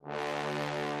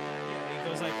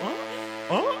goes like,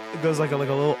 it goes like a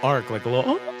little arc, like a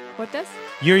little. What does?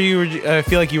 I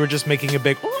feel like you were just making a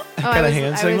big kind of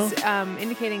hand signal. I was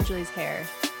indicating Julie's hair.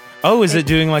 Oh, is it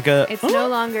doing like a? It's no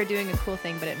longer doing a cool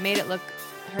thing, but it made it look.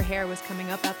 Her hair was coming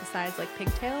up out the sides like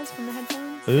pigtails from the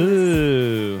headphones.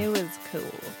 Ooh, it was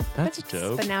cool. That's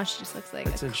dope. But now she just looks like.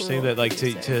 That's a interesting cool that like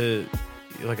producer. to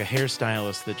like a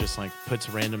hairstylist that just like puts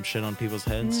random shit on people's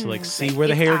heads to like see like, where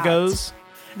the it's hair out. goes,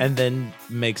 and then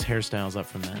makes hairstyles up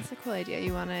from that. That's a cool idea.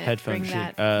 You want to Headphone bring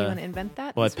shoot. that? You want to invent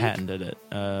that? Well, I this week? patented it.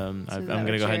 I'm that going to what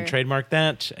go ahead and you're- trademark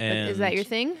that. But And is that your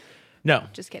thing? No.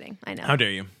 Just kidding. I know. How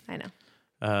dare you? I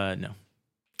know. No.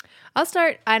 I'll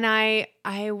start, and I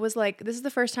was like, this is the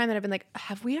first time that I've been like,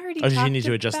 have we already? Oh, did you talked need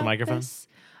to adjust the about microphone? this?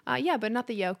 Yeah, but not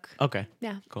the yoke. Okay.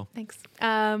 Yeah. Cool. Thanks.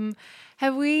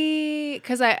 Have we?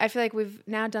 Because I feel like we've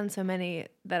now done so many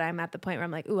that I'm at the point where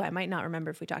I'm like, ooh, I might not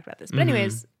remember if we talked about this. But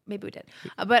anyways, maybe we did.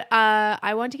 But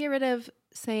I want to get rid of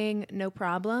saying no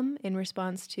problem in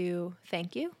response to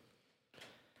thank you.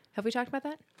 Have we talked about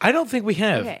that? I don't think we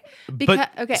have. Okay.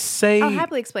 But okay. say. I'll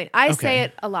happily explain. I say Okay.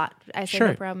 it a lot. I say Sure.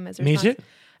 no problem as a Me response. too.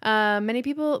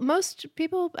 Most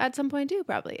people at some point do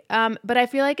probably. But I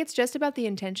feel like it's just about the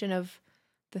intention of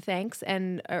the thanks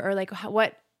and or like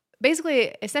what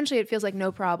basically essentially it feels like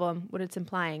no problem. What it's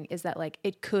implying is that like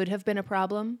it could have been a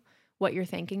problem what you're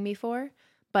thanking me for,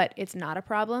 but it's not a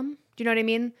problem. Do you know what I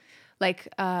mean? Like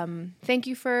thank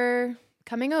you for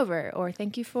coming over or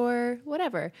thank you for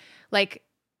whatever. Like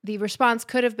the response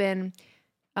could have been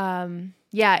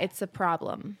yeah, it's a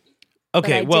problem.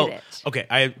 Okay. I Well. did it.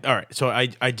 Okay. All right. So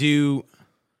I do.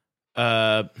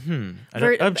 I don't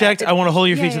Ver- object. I want to hold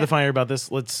your yeah, feet to yeah. the fire about this.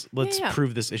 Let's yeah.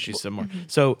 prove this issue some more.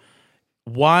 So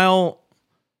while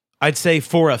I'd say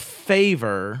for a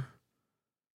favor,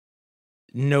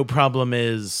 no problem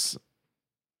is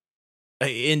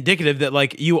indicative that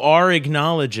like you are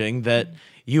acknowledging that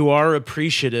you are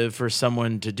appreciative for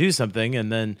someone to do something,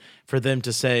 and then for them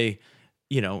to say,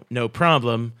 no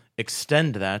problem,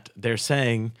 extend that. They're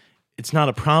saying it's not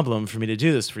a problem for me to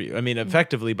do this for you. I mean,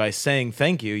 effectively by saying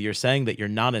thank you, you're saying that you're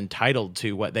not entitled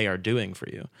to what they are doing for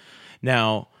you.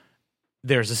 Now,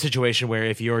 there's a situation where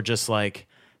if you're just like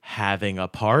having a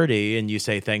party and you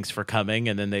say thanks for coming,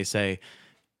 and then they say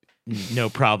no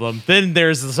problem, then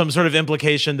there's some sort of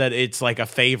implication that it's like a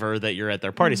favor that you're at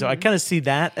their party. So I kind of see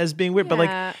that as being weird, but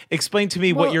Yeah. like explain to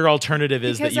me what Well, your alternative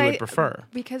is that because you would prefer.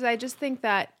 Because I just think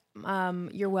that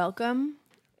you're welcome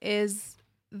is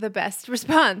the best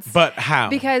response. But how?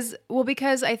 Because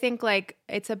I think like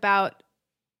it's about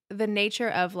the nature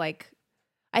of like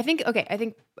I think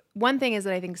one thing is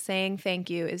that I think saying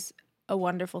thank you is a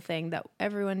wonderful thing that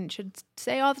everyone should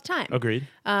say all the time. Agreed.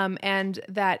 And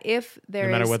that if there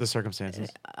No matter is- what the circumstances.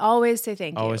 always say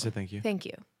thank you. Always say thank you. Thank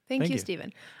you. Thank Thank you, you.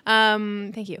 Stephen.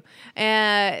 Thank you.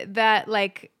 That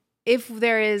like if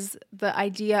there is the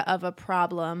idea of a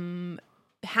problem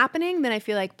happening, then I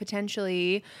feel like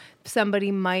potentially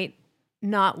somebody might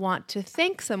not want to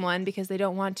thank someone because they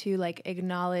don't want to like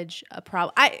acknowledge a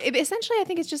problem. Essentially I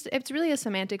think it's really a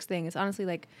semantics thing. It's honestly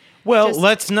like Well, just-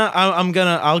 let's not.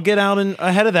 I'll get out and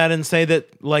ahead of that and say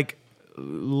that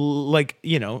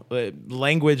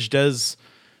language does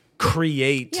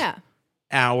create yeah.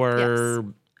 our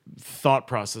thought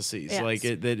processes. Yes. Like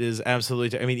it is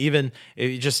absolutely. I mean, even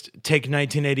if you just take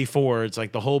 1984, it's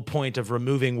like the whole point of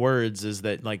removing words is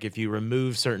that like if you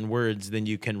remove certain words, then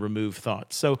you can remove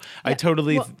thoughts. So I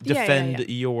totally Well, yeah, yeah, defend yeah.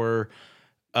 your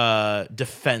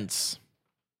defense.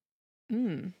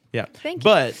 Yeah. Thank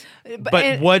you. But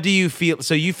and- what do you feel?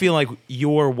 So you feel like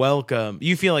you're welcome.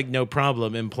 You feel like no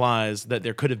problem implies that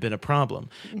there could have been a problem.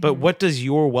 But what does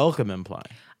your welcome imply?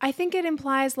 I think it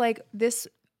implies like this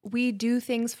we do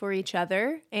things for each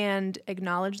other and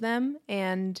acknowledge them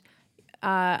and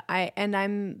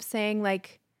I'm saying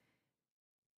like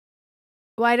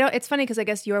well, it's funny because I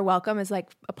guess you're welcome is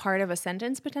like a part of a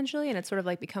sentence potentially and it's sort of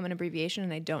like become an abbreviation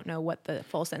and I don't know what the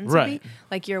full sentence would be.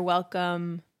 Like you're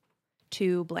welcome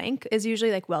to blank is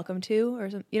usually like welcome to or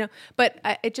something, but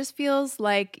it just feels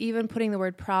like even putting the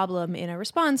word problem in a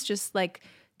response just like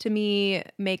to me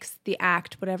makes the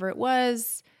act, whatever it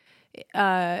was,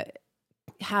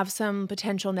 have some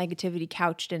potential negativity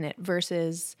couched in it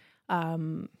versus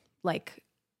like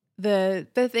the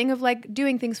thing of like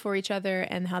doing things for each other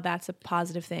and how that's a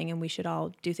positive thing and we should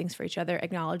all do things for each other,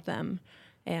 acknowledge them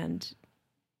and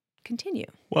continue.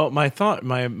 Well, my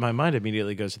mind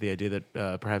immediately goes to the idea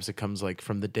that perhaps it comes like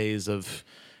from the days of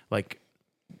like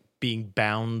being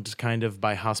bound kind of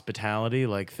by hospitality,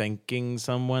 like thanking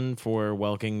someone for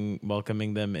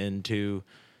welcoming them into,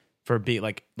 for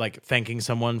thanking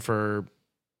someone for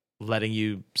letting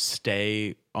you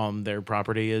stay on their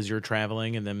property as you're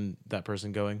traveling and then that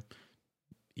person going,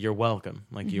 you're welcome.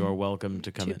 Like you are welcome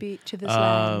to come to in. be to this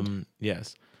land.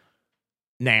 Yes.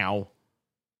 Now,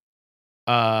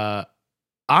 I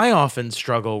often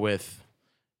struggle with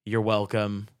you're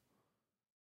welcome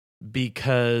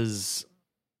because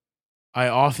I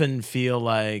often feel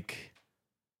like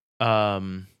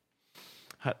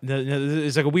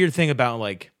there's like a weird thing about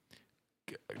like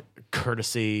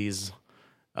courtesies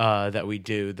that we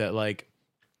do that like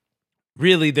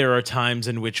really there are times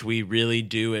in which we really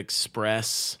do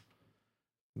express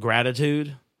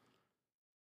gratitude,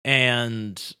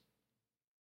 and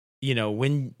you know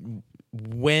when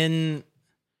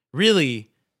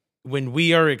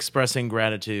we are expressing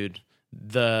gratitude,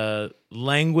 the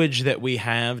language that we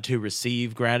have to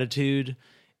receive gratitude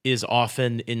is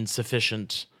often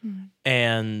insufficient.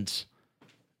 And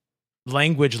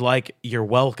language like you're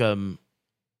welcome,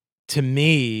 to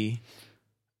me,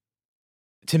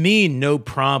 no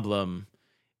problem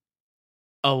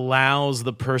allows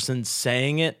the person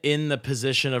saying it in the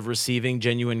position of receiving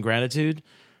genuine gratitude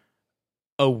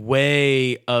a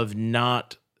way of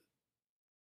not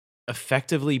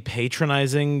effectively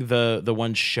patronizing the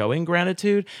one showing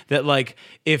gratitude. That like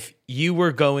if you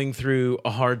were going through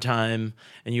a hard time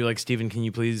and you like, Stephen, can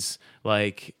you please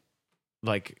like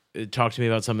talk to me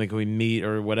about something, can we meet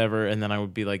or whatever, and then I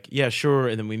would be like, yeah, sure,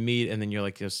 and then we meet, and then you're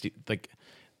like, like,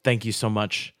 thank you so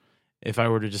much. If I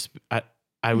were to just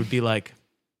I would be like,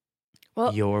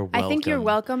 well, you're welcome. I think you're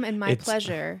welcome and my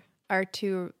pleasure are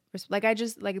two, like I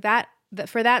just like that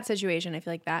for that situation I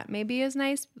feel like that maybe is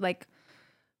nice, like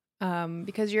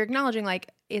because you're acknowledging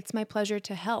like it's my pleasure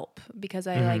to help because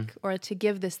I like, or to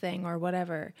give this thing or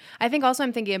whatever. I think also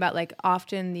I'm thinking about like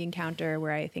often the encounter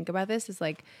where I think about this is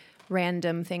like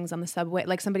random things on the subway,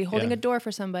 like somebody holding a door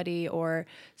for somebody, or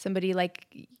somebody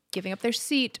like giving up their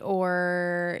seat,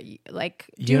 or like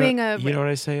doing you know what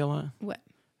I say a lot? What?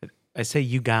 I say,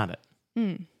 you got it.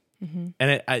 And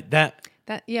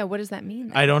yeah, what does that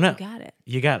mean? I don't know.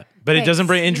 You got it. But thanks. It doesn't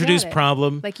introduce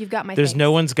problem. Like you've got my There's thanks.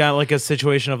 No one's got like a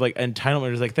situation of like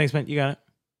entitlement. It's like, thanks, man, you got it.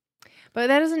 But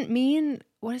that doesn't mean,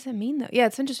 what does that mean though? Yeah,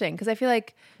 it's interesting because I feel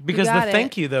like because the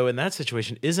thank you though in that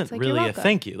situation isn't like, really a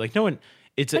thank you. Like no one,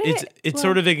 it's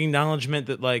sort of an acknowledgement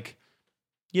that like,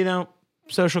 you know,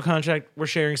 social contract, we're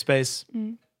sharing space.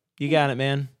 You got it,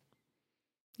 man.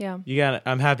 Yeah. You got it.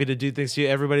 I'm happy to do things to you.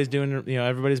 Everybody's doing, you know,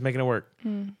 everybody's making it work.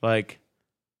 Like,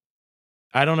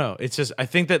 I don't know. It's just, I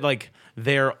think that like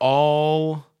they're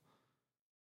all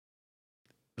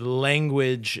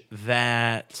language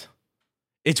that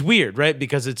it's weird, right?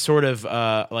 Because it's sort of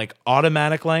like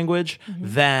automatic language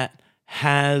that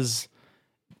is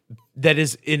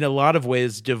in a lot of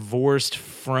ways divorced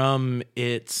from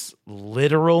its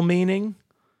literal meaning.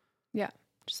 Yeah.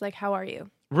 Just like, how are you?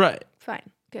 Right. Fine.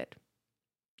 Good.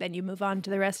 Then you move on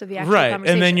to the rest of the actual conversation.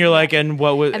 And then you're like, and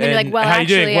what was, and then you're like, well, how you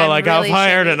doing? Well, I got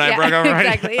fired and I broke up.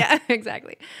 Exactly. Yeah,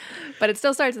 exactly. But it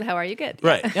still starts with, how are you? Good.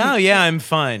 Right. Oh yeah, I'm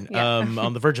fine.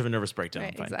 On the verge of a nervous breakdown.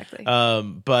 Right, I'm fine. Exactly.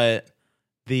 But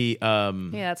the yeah,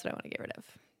 that's what I want to get rid of.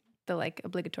 The like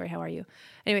obligatory, how are you?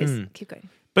 Anyways, keep going.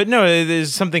 But no,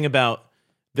 there's something about,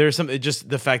 just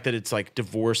the fact that it's like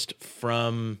divorced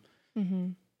from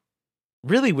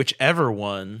really whichever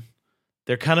one.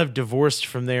 They're kind of divorced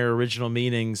from their original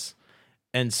meanings.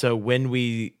 And so when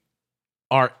we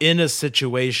are in a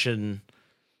situation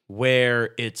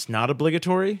where it's not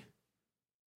obligatory,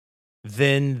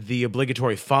 then the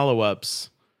obligatory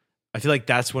follow-ups, I feel like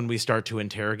that's when we start to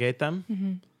interrogate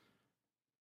them.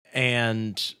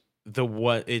 And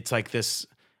it's like this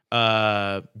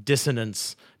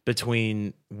dissonance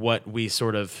between what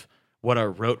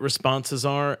our rote responses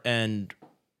are and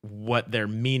what their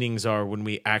meanings are when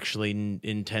we actually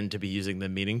intend to be using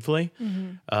them meaningfully.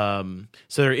 So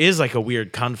there is like a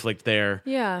weird conflict there.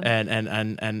 Yeah.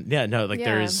 And yeah, no, like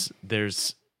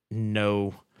there's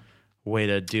no way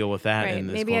to deal with that in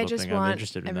this maybe I just thing.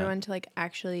 want everyone to like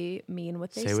actually mean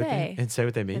what they say. Say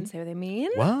what they mean. And say what they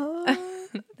mean. What?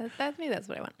 That's me. That's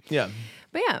what I want. Yeah.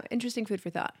 But yeah, interesting food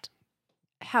for thought.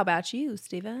 How about you,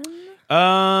 Stephen?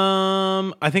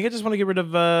 I think I just want to get rid of,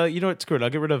 you know what, screw it. I'll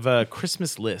get rid of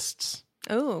Christmas lists.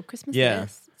 Oh, Christmas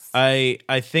lists. I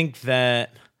think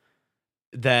that,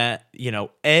 you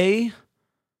know,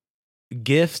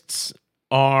 gifts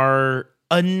are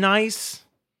a nice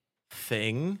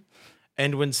thing.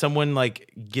 And when someone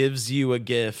like gives you a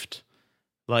gift,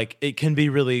 like it can be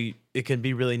really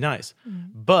nice.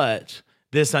 But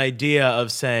this idea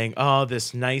of saying, oh,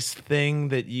 this nice thing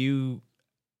that you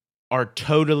are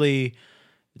totally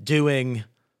doing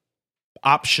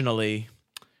optionally.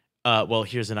 Well,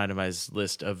 here's an itemized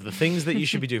list of the things that you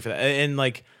should be doing for that. And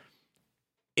like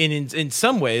in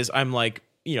some ways, I'm like,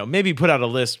 maybe put out a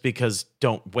list because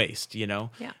don't waste,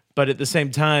 Yeah. But at the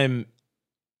same time,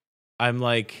 I'm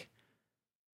like,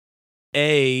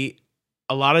 a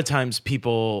lot of times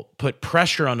people put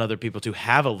pressure on other people to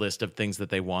have a list of things that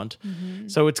they want. Mm-hmm.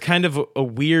 So it's kind of a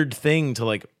weird thing to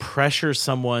like pressure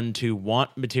someone to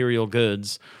want material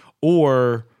goods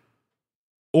or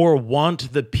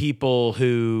want the people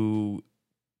who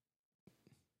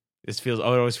it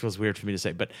always feels weird for me to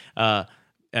say, but and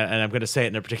I'm going to say it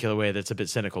in a particular way that's a bit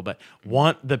cynical, but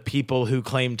want the people who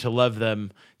claim to love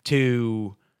them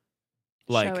to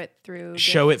like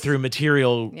show it through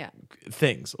material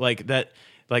things like that.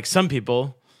 Like some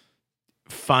people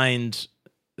find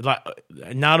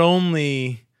not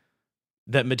only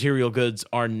that material goods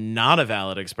are not a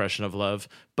valid expression of love,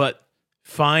 but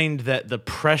find that the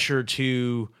pressure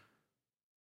to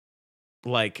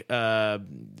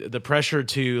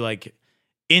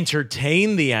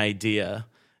entertain the idea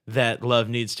that love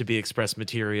needs to be expressed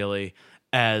materially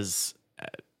as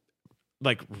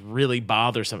like really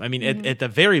bothersome. I mean, at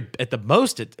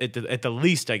the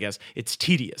least, I guess it's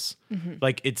tedious. Mm-hmm.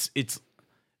 Like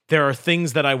there are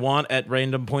things that I want at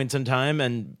random points in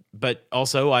time, but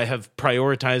also I have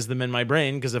prioritized them in my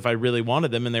brain because if I really wanted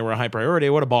them and they were a high priority, I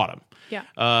would have bought them.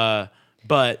 Yeah.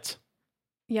 But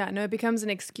yeah, no, it becomes an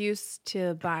excuse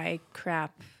to buy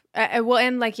crap. And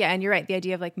you're right. The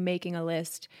idea of like making a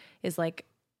list is like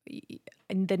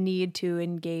the need to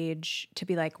engage, to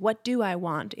be like, what do I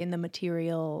want in the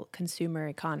material consumer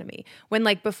economy? When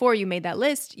like before you made that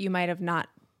list, you might have not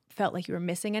felt like you were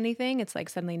missing anything. It's like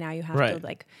suddenly now you have to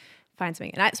like find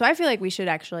something. And so I feel like we should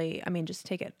actually, just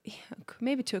take it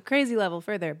maybe to a crazy level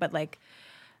further, but like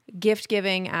gift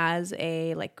giving as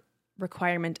a like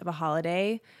requirement of a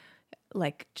holiday,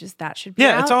 like just that should be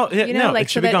out, it's all like it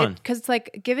should be gone, because it's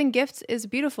like giving gifts is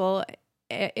beautiful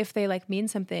if they like mean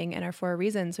something and are for a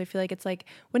reason. So I feel like it's like,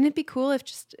 wouldn't it be cool if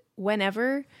just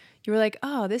whenever you were like,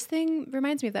 oh, this thing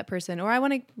reminds me of that person, or I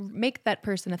want to make that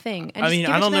person a thing. And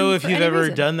I don't know if you've ever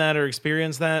done that or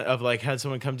experienced that, of like had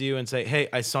someone come to you and say, hey,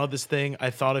 I saw this thing,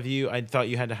 I thought of you, I thought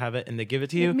you had to have it, and they give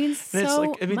it to you. It means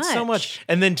so much.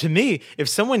 And then to me, if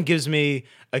someone gives me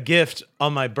a gift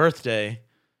on my birthday,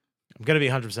 I'm going to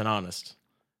be 100% honest.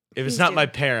 If it's not my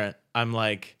parent, I'm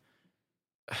like,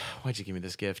 why'd you give me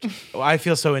this gift? Well, I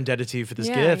feel so indebted to you for this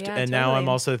gift. And now I'm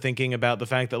also thinking about the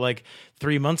fact that like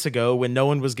 3 months ago when no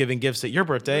one was giving gifts at your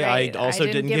birthday, I also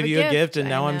didn't give you a gift. And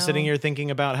now I'm sitting here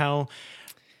thinking about how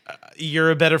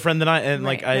you're a better friend than I. And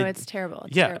like, no, it's terrible.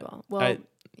 It's terrible. Well,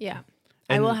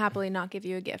 I will happily not give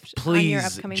you a gift on your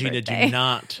upcoming Gina, birthday. do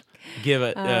not give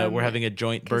it. We're having a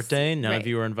joint birthday. None of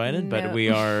you are invited, but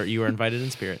you are invited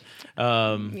in spirit.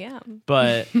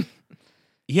 But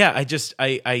yeah, I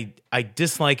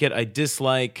dislike it. I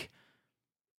dislike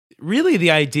really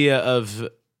the idea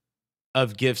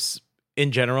of gifts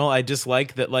in general. I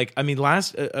dislike that. Like,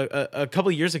 a couple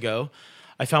of years ago,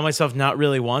 I found myself not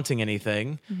really wanting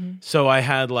anything. Mm-hmm. So I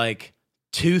had like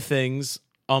 2 things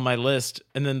on my list,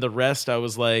 and then the rest I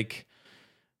was like,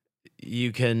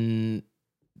 you can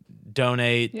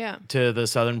donate to the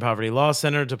Southern Poverty Law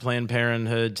Center, to Planned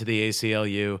Parenthood, to the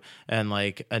ACLU, and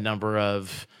like a number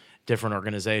of different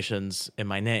organizations in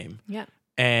my name. Yeah.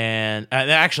 And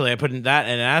actually I put in that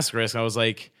in an asterisk. I was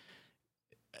like,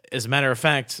 as a matter of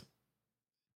fact,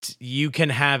 you can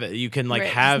have it. You can like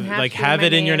have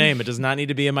it in your name. It does not need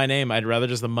to be in my name. I'd rather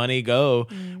just the money go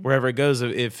wherever it goes.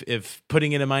 If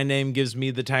putting it in my name gives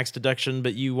me the tax deduction,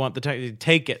 but you want the tax,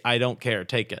 take it. I don't care.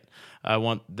 Take it. I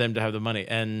want them to have the money.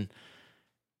 And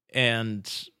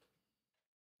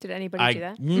did anybody do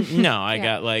that? No, I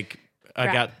got like,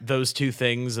 I got those 2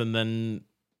 things and then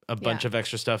a bunch of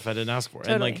extra stuff I didn't ask for.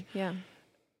 Totally. And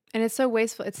it's so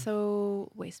wasteful. It's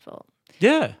so wasteful.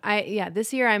 Yeah.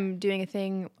 This year I'm doing a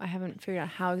thing. I haven't figured out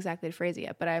how exactly to phrase it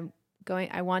yet, but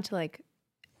I want to like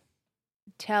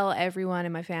tell everyone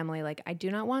in my family, like, I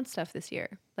do not want stuff this year.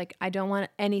 Like, I don't want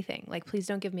anything. Like, please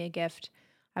don't give me a gift.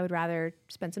 I would rather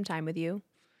spend some time with you,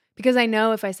 because I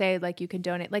know if I say like, you can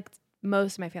donate, like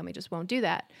most of my family just won't do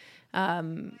that.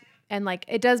 And like,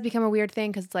 it does become a weird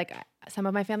thing, because it's like some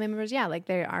of my family members, like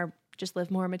they are just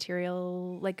live more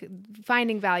material, like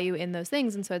finding value in those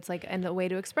things. And so it's like, and a way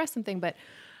to express something,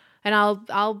 and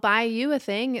I'll buy you a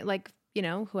thing, like,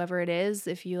 whoever it is,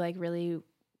 if you like really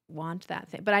want that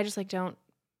thing, but I just like don't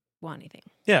want anything.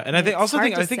 Yeah. And I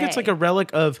think it's like a relic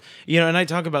of, and I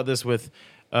talk about this with,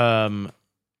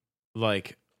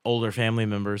 like older family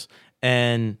members,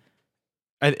 and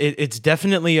it's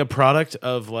definitely a product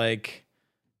of like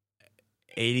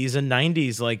 80s and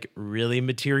 90s, like really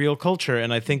material culture.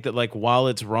 And I think that like, while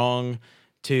it's wrong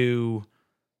to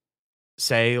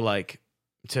say like,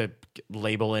 to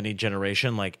label any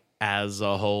generation, like as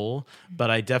a whole,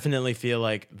 but I definitely feel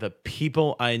like the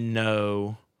people I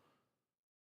know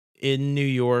in New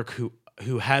York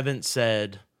who haven't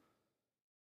said,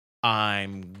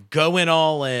 I'm going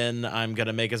all in, I'm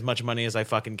gonna make as much money as I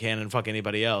fucking can and fuck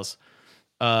anybody else.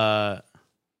 The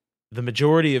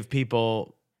majority of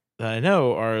people that I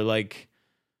know are like,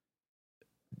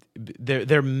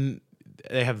 they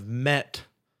have met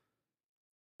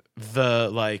the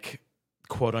like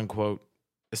quote unquote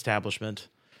establishment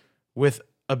with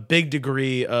a big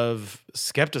degree of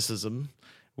skepticism,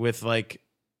 with like,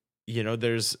 you know,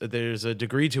 there's a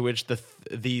degree to which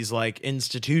these like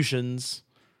institutions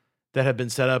that have been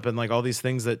set up and like all these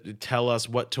things that tell us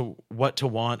what to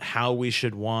want, how we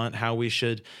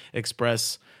should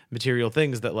express material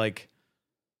things, that like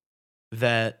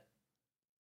that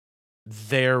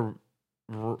they're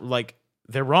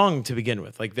wrong to begin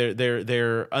with. Like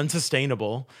they're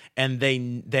unsustainable, and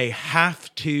they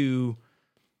have to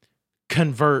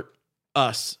convert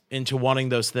us into wanting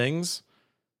those things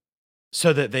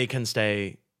so that they can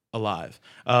stay alive.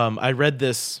 I read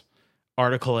this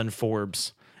article in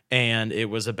Forbes, and it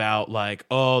was about like,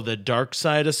 oh, the dark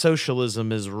side of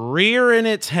socialism is rearing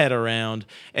its head around,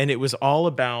 and it was all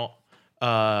about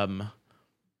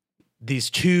these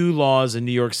two laws in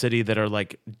New York City that are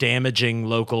like damaging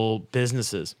local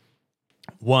businesses.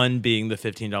 One being the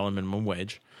 $15 minimum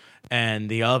wage, and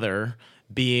the other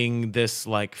being this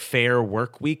like fair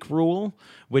work week rule,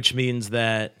 which means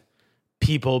that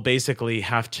people basically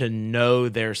have to know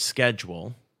their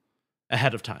schedule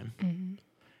ahead of time. Mm-hmm.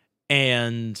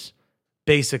 And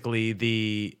basically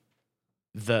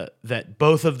that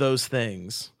both of those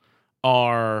things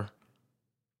are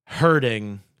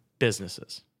hurting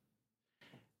businesses.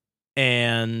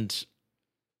 And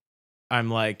I'm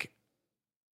like,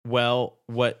 well,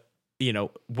 what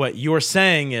you're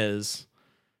saying is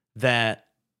that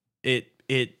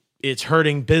it's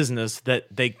hurting business that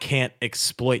they can't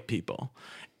exploit people.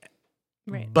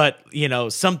 Right. But,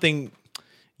 something,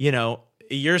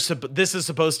 this is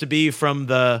supposed to be from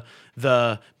the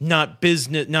not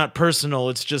business, not personal,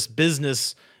 it's just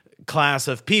business class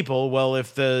of people. Well,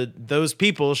 if those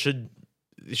people should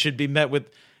be met with,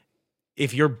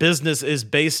 if your business is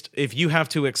based, if you have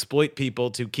to exploit people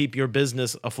to keep your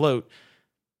business afloat,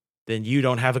 then you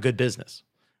don't have a good business.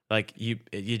 Like you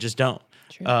just don't.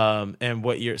 True. And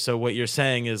what you're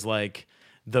saying is like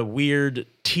the weird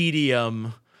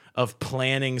tedium of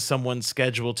planning someone's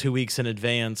schedule 2 weeks in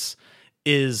advance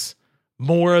is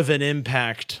more of an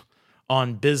impact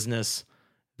on business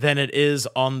than it is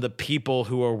on the people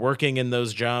who are working in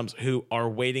those jobs, who are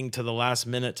waiting to the last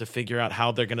minute to figure out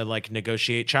how they're going to like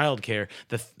negotiate childcare,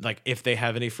 like if they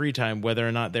have any free time, whether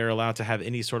or not they're allowed to have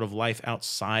any sort of life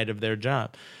outside of their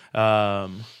job.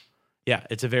 Yeah,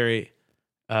 it's a very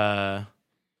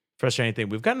frustrating thing.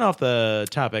 We've gotten off the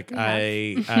topic.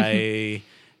 I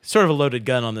sort of a loaded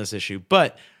gun on this issue,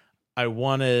 but I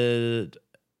wanted,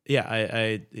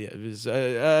 it was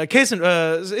a case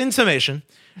in summation,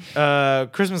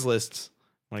 Christmas lists.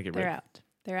 I want to get rid.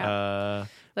 They're out.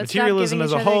 Let's materialism stop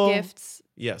as giving a each other whole. Gifts.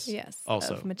 Yes.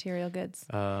 Also, of material goods.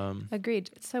 Agreed.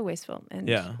 It's so wasteful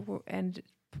and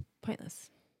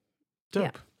pointless. Dope.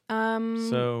 Yeah.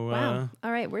 So wow.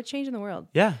 All right, we're changing the world.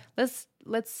 Yeah.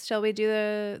 Let's shall we do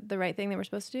the right thing that we're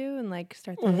supposed to do and like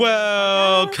start the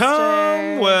welcome.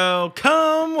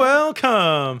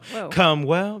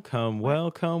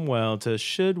 Welcome to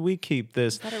Should We Keep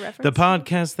This? Is that a reference? The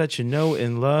podcast that you know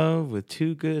and love, with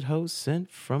two good hosts sent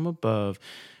from above.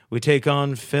 We take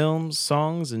on films,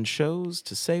 songs, and shows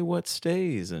to say what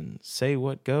stays and say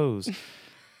what goes.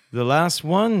 It's the last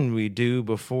one we do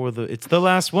before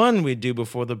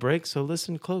the break, so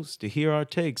listen close to hear our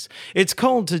takes. It's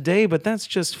cold today, but that's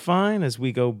just fine as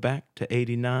we go back to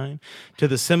 89, to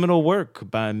the seminal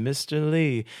work by Mr.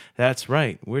 Lee. That's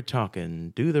right, we're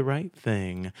talking Do the Right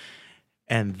Thing.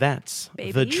 And that's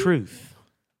the truth,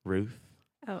 Ruth.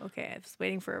 Oh, okay. I was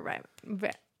waiting for a rhyme.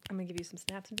 I'm going to give you some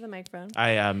snaps into the microphone.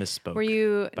 I misspoke. Were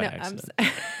you? By no, accident.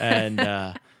 And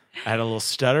I had a little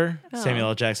stutter. Oh. Samuel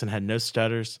L. Jackson had no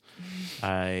stutters.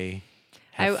 I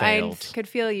could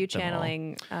feel you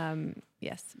channeling,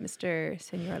 yes, Mr.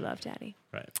 Senor Love Daddy.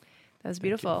 Right. That was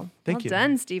beautiful. Thank you.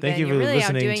 Done, Stephen. Thank you for You're really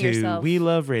listening outdoing to yourself. We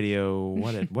Love Radio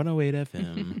 108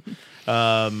 FM.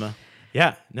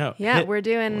 Yeah, no. Yeah, we're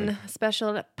doing a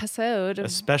special episode. A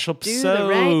special Do episode the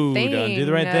Right Thing. On Do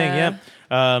the Right Thing, yep.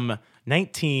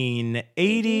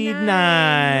 1989.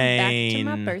 Back to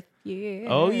my birth year.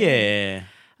 Oh, yeah.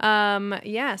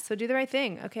 Yeah, so Do the Right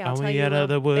Thing. Okay, I'll tell away you out a of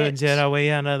the little woods, bit. yet away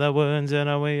out of the woods, and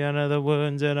away out of the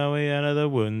woods, and away out of the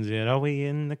woods, yet away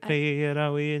in the clear, yet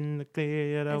away in the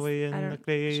clear, yet away in the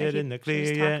clear, yet in the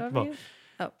clear, yet.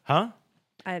 Huh?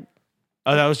 I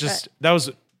Oh, that was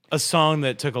a song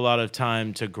that took a lot of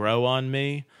time to grow on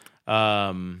me.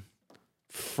 From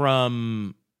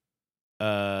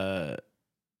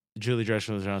Julie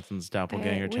Dressler-Johnson's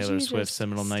Doppelganger, would Taylor you Swift's just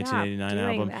seminal stop 1989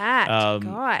 doing album. that?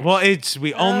 Gosh. Well,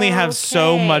 we only have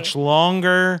so Okay. much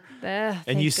longer. Ugh,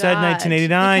 And you thank said God.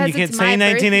 1989. You Because can't it's say my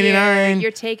birth 1989. year,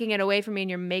 you're taking it away from me and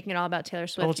you're making it all about Taylor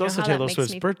Swift. Well, it's You know also how that Taylor makes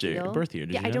Swift's me birth year.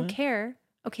 Did Yeah, you I know don't that? care.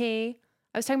 Okay.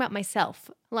 I was talking about myself.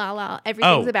 La la.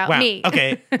 Everything's about wow. me.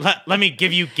 Okay, let me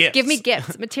give you gifts. Give me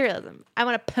gifts. Materialism. I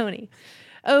want a pony.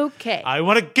 Okay. I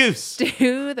want a goose.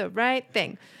 Do the right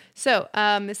thing. So,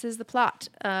 this is the plot.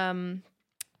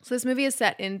 So this movie is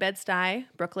set in Bed-Stuy,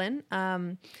 Brooklyn,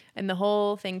 and the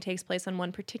whole thing takes place on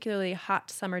one particularly hot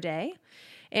summer day.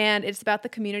 And it's about the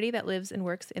community that lives and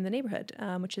works in the neighborhood,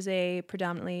 which is a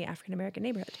predominantly African-American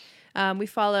neighborhood. We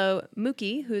follow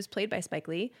Mookie, who's played by Spike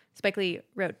Lee. Spike Lee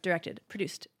wrote, directed,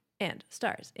 produced, and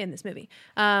stars in this movie.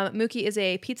 Mookie is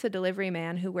a pizza delivery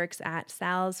man who works at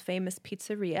Sal's famous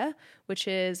pizzeria, which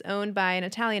is owned by an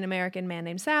Italian-American man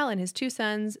named Sal and his two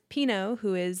sons, Pino,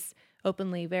 who is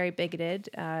openly very bigoted,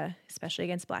 especially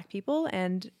against black people,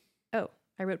 and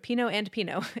I wrote Pino, and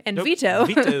Nope, Vito,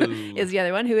 Vito. is the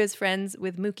other one, who is friends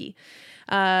with Mookie.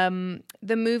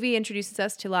 The movie introduces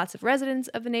us to lots of residents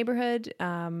of the neighborhood.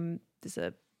 There's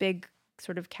a big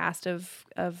sort of cast of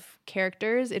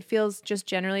characters. It feels just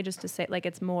generally, just to say, like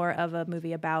it's more of a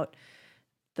movie about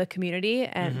the community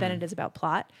and than it is about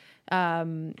plot.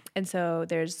 And so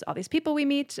there's all these people we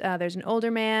meet. There's an older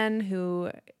man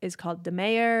who is called the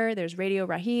mayor. There's Radio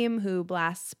Raheem, who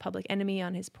blasts Public Enemy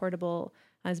on his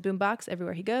boombox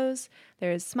everywhere he goes.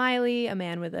 There's Smiley, a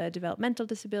man with a developmental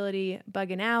disability,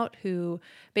 bugging out, who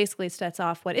basically sets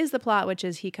off what is the plot, which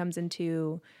is he comes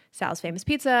into Sal's famous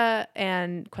pizzeria,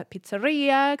 and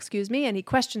he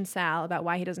questions Sal about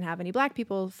why he doesn't have any black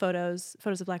people photos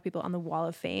of black people on the Wall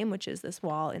of Fame, which is this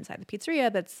wall inside the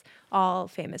pizzeria that's all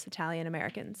famous Italian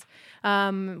Americans.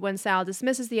 When Sal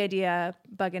dismisses the idea,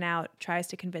 bugging out tries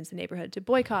to convince the neighborhood to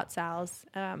boycott Sal's,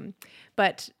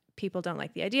 but people don't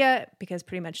like the idea because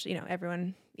pretty much,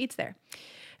 everyone eats there.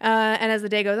 And as the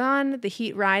day goes on, the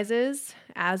heat rises,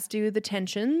 as do the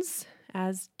tensions,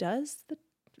 as does the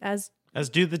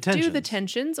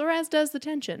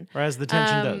tension.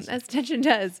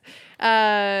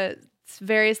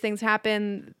 Various things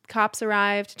happen. Cops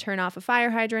arrive to turn off a fire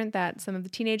hydrant that some of the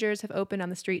teenagers have opened on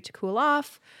the street to cool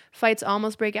off. Fights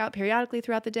almost break out periodically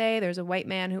throughout the day. There's a white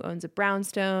man who owns a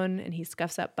brownstone, and he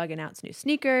scuffs up Buggin' Out's new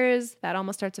sneakers. That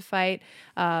almost starts a fight.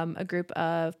 A group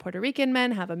of Puerto Rican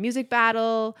men have a music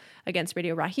battle against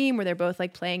Radio Raheem, where they're both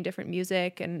like playing different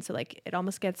music, and so like it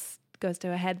almost goes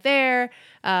to a head there.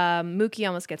 Mookie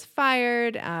almost gets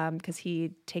fired because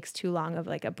he takes too long of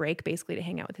like a break basically to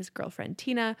hang out with his girlfriend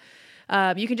Tina.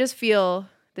 You can just feel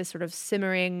this sort of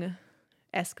simmering,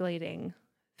 escalating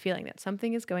feeling that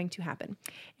something is going to happen.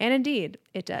 And indeed,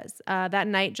 it does. That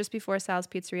night, just before Sal's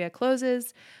Pizzeria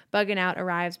closes, Buggin' Out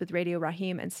arrives with Radio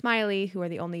Raheem and Smiley, who are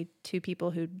the only two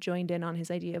people who joined in on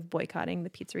his idea of boycotting the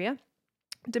pizzeria,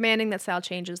 demanding that Sal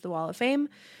changes the Wall of Fame.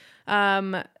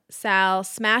 Sal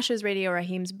smashes Radio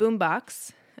Raheem's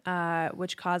boombox,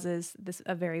 which causes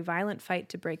a very violent fight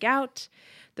to break out.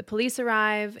 The police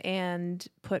arrive and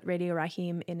put Radio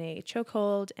Raheem in a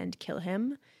chokehold and kill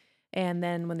him. And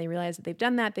then when they realize that they've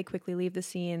done that, they quickly leave the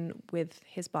scene with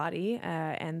his body,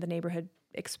 and the neighborhood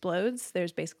explodes.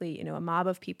 There's basically, a mob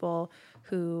of people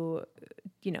who,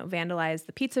 vandalize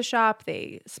the pizza shop.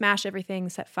 They smash everything,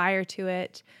 set fire to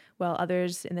it, while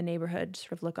others in the neighborhood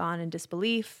sort of look on in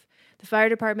disbelief. The fire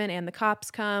department and the cops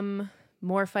come.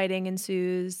 More fighting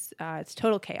ensues. It's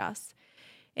total chaos.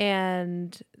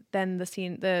 And then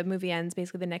the movie ends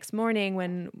basically the next morning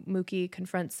when Mookie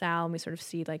confronts Sal, and we sort of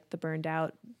see like the burned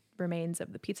out remains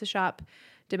of the pizza shop,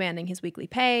 demanding his weekly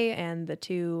pay, and the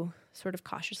two sort of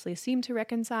cautiously seem to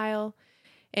reconcile.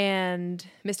 And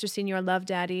Mr. Senior Love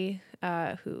Daddy,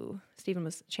 who Stephen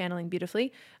was channeling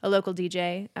beautifully, a local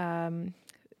DJ,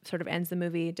 sort of ends the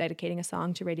movie dedicating a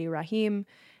song to Radio Raheem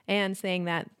and saying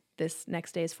that this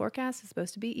next day's forecast is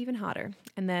supposed to be even hotter.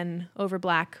 And then over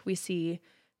black, we see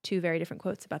two very different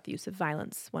quotes about the use of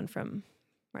violence, one from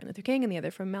Martin Luther King and the other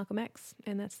from Malcolm X.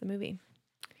 And that's the movie.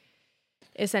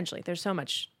 Essentially, there's so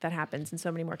much that happens and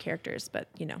so many more characters, but,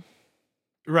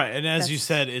 Right. And as you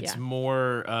said, it's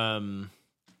more,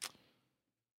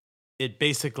 it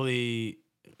basically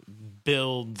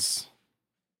builds,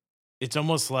 it's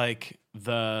almost like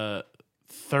the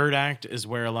third act is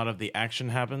where a lot of the action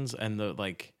happens, and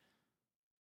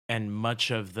and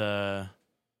much of the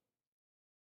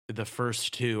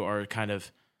first two are kind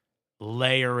of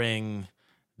layering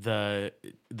the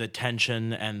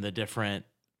tension and the different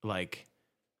like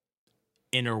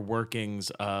inner workings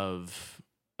of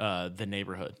the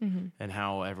neighborhood and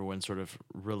how everyone sort of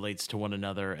relates to one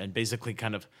another, and basically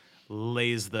kind of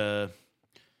lays the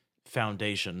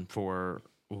foundation for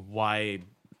why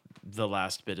the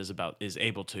last bit is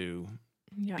able to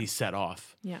be set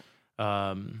off. Yeah.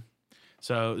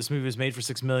 So this movie was made for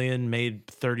 $6 million, made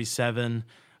 37.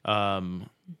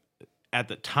 At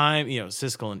the time,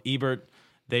 Siskel and Ebert,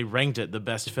 they ranked it the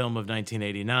best film of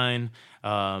 1989,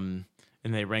 and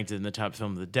they ranked it in the top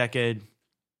film of the decade.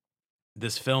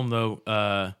 This film, though,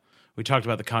 we talked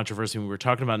about the controversy when we were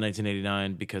talking about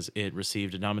 1989 because it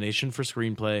received a nomination for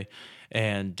screenplay,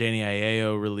 and Danny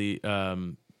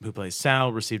Aiello, who plays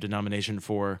Sal, received a nomination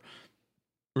for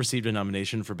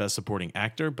Best Supporting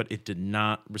Actor, but it did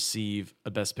not receive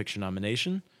a Best Picture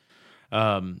nomination.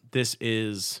 This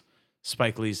is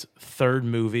Spike Lee's third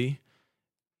movie.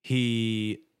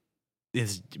 He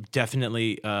is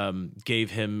definitely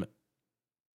gave him,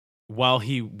 while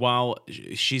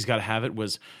She's Gotta Have It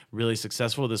was really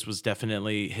successful, this was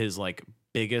definitely his like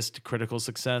biggest critical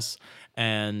success,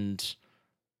 and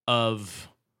of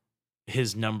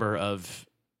his number of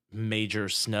major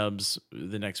snubs,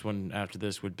 the next one after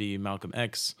this would be Malcolm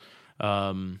X.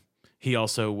 He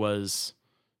also was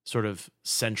sort of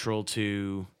central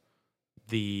to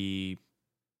the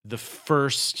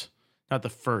first, not the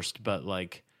first, but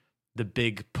like the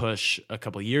big push a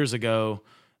couple years ago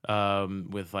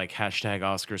with like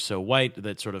 #OscarsSoWhite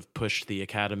that sort of pushed the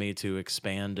Academy to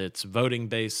expand its voting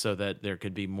base so that there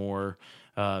could be more,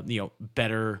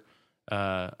 better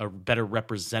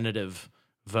representative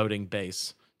voting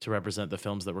base to represent the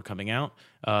films that were coming out.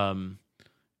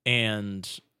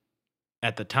 And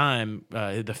at the time,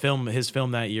 his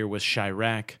film that year was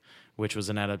Chirac, which was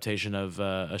an adaptation of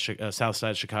a South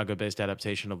Side Chicago-based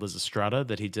adaptation of Lysistrata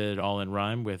that he did all in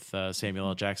rhyme with Samuel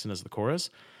L. Jackson as the chorus.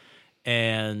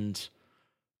 And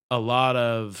a lot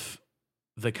of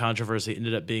the controversy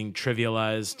ended up being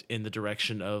trivialized in the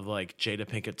direction of like Jada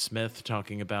Pinkett Smith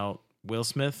talking about Will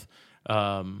Smith.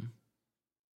 But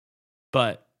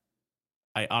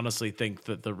I honestly think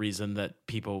that the reason that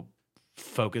people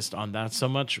focused on that so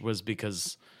much was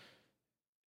because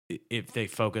if they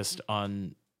focused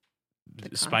on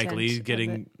Spike Lee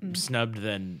getting snubbed,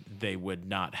 then they would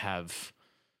not have,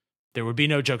 there would be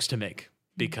no jokes to make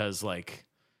because like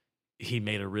he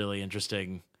made a really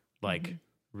interesting, like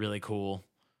really cool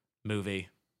movie.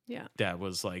 Yeah. That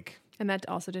was like, and that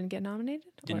also didn't get nominated?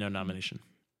 No nomination.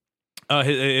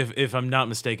 If I'm not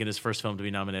mistaken, his first film to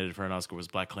be nominated for an Oscar was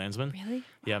Black Klansman. Really?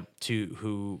 Yeah,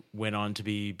 who went on to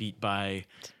be beat by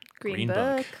Green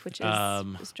Book, which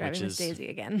is driving Miss Daisy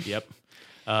again. Yep.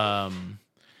 And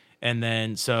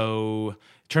then, so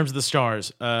in terms of the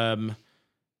stars,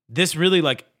 this really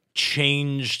like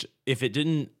changed. If it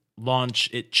didn't launch,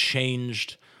 it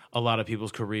changed a lot of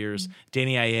people's careers.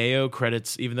 Danny Aiello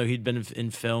credits, even though he'd been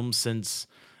in film since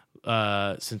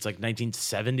like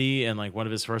 1970, and like one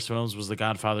of his first films was The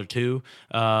Godfather 2.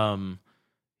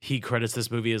 He credits this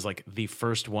movie as like the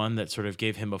first one that sort of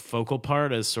gave him a focal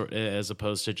part as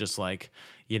opposed to just like,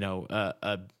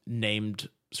 a named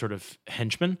sort of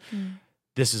henchman.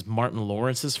 This is Martin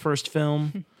Lawrence's first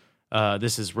film.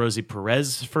 This is Rosie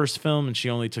Perez's first film, and she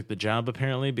only took the job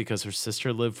apparently because her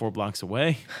sister lived 4 blocks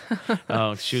away.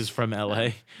 She was from LA.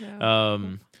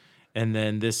 And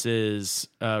then this is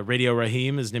Radio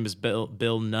Raheem. His name is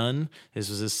Bill Nunn. This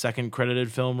was his second credited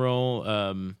film role.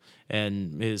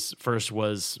 And his first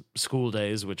was School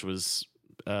Days, which was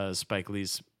Spike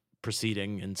Lee's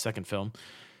preceding and second film.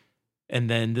 And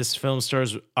then this film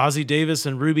stars Ozzie Davis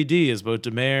and Ruby Dee as both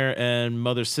Demare and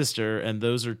Mother Sister. And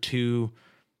those are two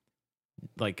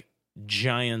like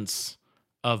giants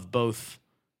of both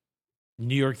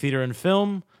New York theater and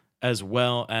film, as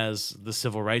well as the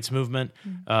civil rights movement.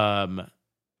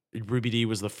 Ruby Dee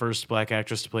was the first black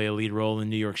actress to play a lead role in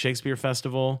New York Shakespeare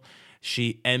Festival.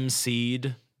 She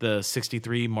emceed the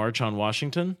 63 March on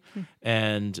Washington.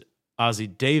 And Ozzie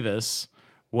Davis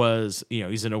was,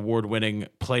 he's an award-winning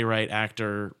playwright,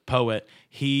 actor, poet.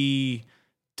 He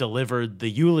delivered the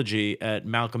eulogy at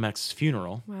Malcolm X's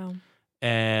funeral. Wow.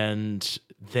 And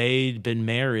they'd been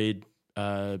married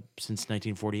since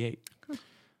 1948.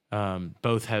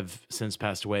 Both have since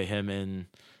passed away, him in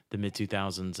the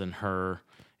mid-2000s and her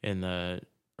in the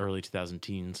early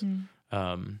 2010s.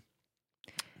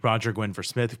 Roger Guenver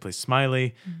Smith, who plays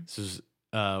Smiley. This is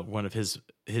one of his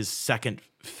second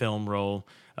film role.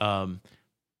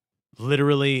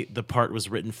 Literally, the part was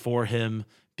written for him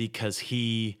because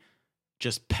he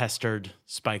just pestered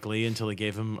Spike Lee until he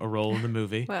gave him a role in the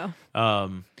movie. Wow.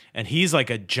 And he's like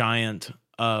a giant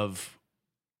of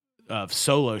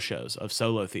solo shows, of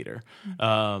solo theater.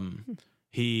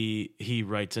 he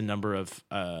writes a number of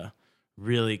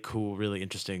really cool, really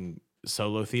interesting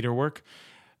solo theater work.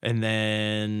 And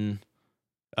then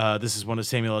this is one of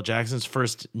Samuel L. Jackson's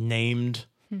first named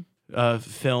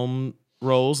film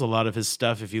roles. A lot of his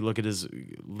stuff, if you look at his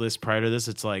list prior to this,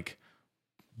 it's like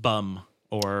bum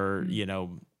or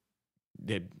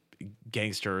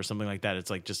gangster or something like that. It's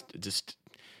like just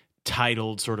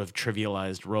titled sort of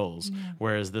trivialized roles.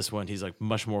 Whereas this one, he's like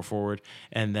much more forward.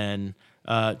 And then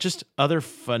just other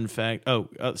fun fact.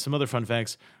 Some other fun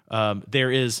facts.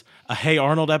 There is a Hey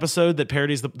Arnold episode that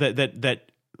parodies that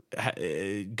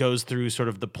goes through sort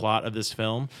of the plot of this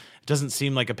film. It doesn't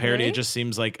seem like a parody. Really? It just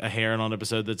seems like a Hey Arnold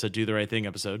episode that's a Do the Right Thing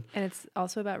episode. And it's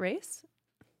also about race?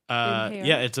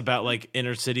 Yeah, it's about like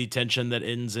inner city tension that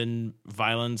ends in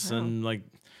violence and like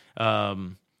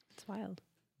It's wild.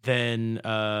 then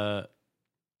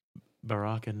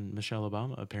Barack and Michelle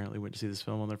Obama apparently went to see this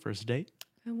film on their first date.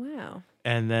 Oh, wow.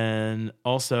 And then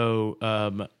also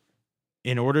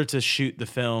in order to shoot the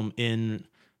film in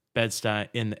Bed-Stuy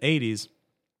in the 80s,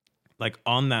 like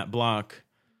on that block,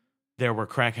 there were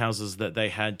crack houses that they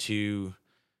had to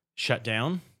shut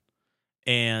down.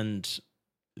 And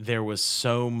there was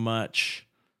so much,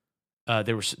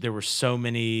 there were so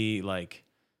many like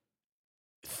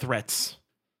threats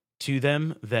to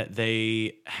them that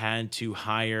they had to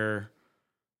hire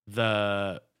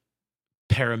the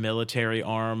paramilitary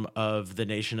arm of the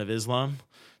Nation of Islam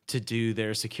to do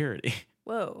their security.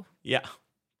 Whoa. Yeah.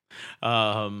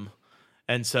 And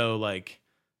so like,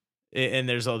 and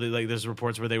there's all the, like, there's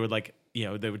reports where they would like,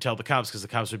 they would tell the cops, because the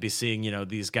cops would be seeing,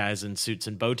 these guys in suits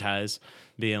and bow ties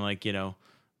being like,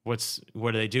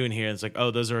 what are they doing here? And it's like,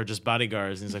 oh, those are just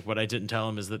bodyguards. And he's like, what I didn't tell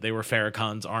him is that they were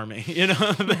Farrakhan's army,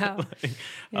 Wow. Like,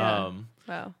 Yeah.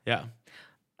 Wow. Yeah.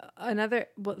 Another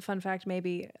fun fact,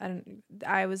 maybe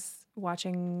I was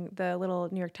watching the little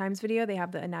New York Times video. They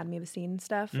have the Anatomy of a Scene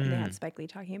stuff, and they had Spike Lee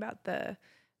talking about the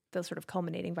sort of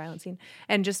culminating violent scene.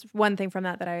 And just one thing from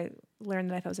that I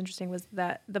learned that I thought was interesting was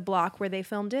that the block where they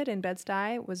filmed it in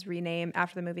Bed-Stuy was renamed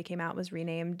after the movie came out. Was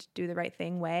renamed Do the Right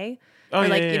Thing Way,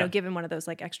 given one of those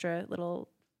like extra little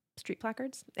street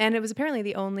placards. And it was apparently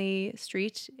the only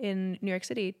street in New York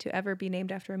City to ever be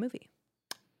named after a movie,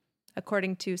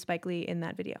 according to Spike Lee in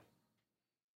that video.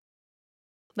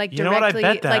 Like directly,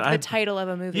 I bet that. Like the title of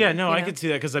a movie. Yeah, no, I could see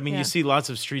that, because I mean, Yeah. you see lots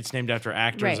of streets named after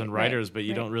actors Right, and writers, right, but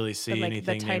you right. don't really see But, like,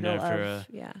 anything the named title after of,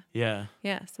 yeah.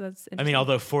 Yeah, so that's I mean,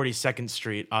 although 42nd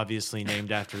Street, obviously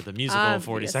named after the musical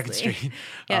 42nd Obviously. Street.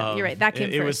 Yeah, you're right. That came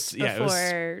it first.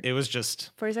 it was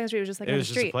just 42nd Street was just like it another was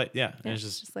just street. a play. Yeah, Yeah, it was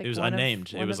just like it was one of-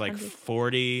 unnamed. one It was of like hundreds.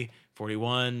 40,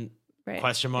 41, Right.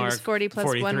 question It was mark, 40 plus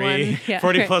 43, 1 1. Yeah,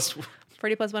 40 right. plus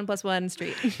 40 plus 1 plus 1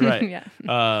 street. right. Yeah.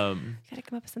 Gotta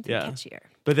come up with something yeah. catchier.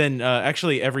 But then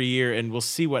actually every year, and we'll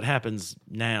see what happens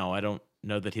now. I don't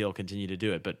know that he'll continue to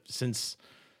do it, but since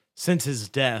his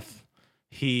death,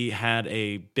 he had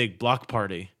a big block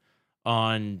party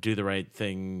on Do the Right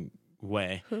Thing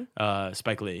Way. Who?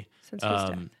 Spike Lee. Since whose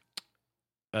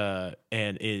death?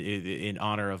 And in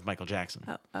honor of Michael Jackson.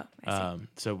 Oh, I see.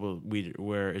 So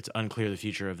where it's unclear the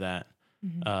future of that.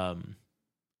 Mhm.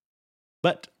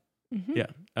 But Mhm. yeah.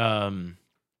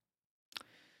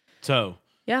 So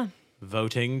Yeah.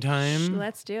 voting time.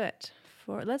 Let's do it.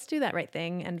 Let's do that right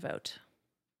thing and vote.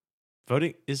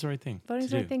 Voting is the right thing. Voting is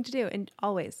to the do. right thing to do, and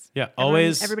always. Yeah, Everyone-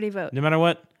 always. Everybody vote. No matter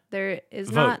what. There is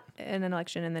Vote. not an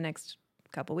election in the next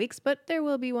couple weeks, but there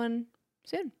will be one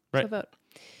soon. Right. So vote.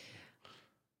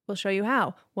 We'll show you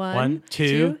how. 1,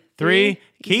 2, 3.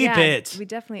 Keep Yeah, it. We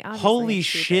definitely. Obviously Holy have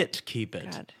to keep shit, it. keep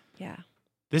it. God. Yeah.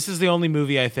 This is the only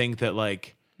movie I think that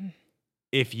like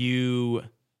if you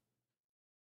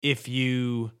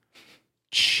updated,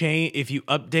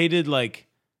 like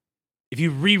if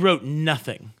you rewrote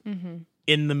nothing Mm-hmm.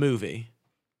 in the movie,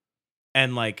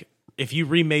 and like if you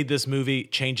remade this movie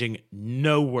changing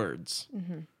no words,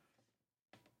 Mm-hmm.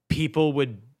 people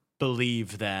would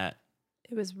believe that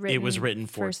It was written. it was written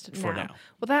for first now.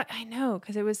 Well, that I know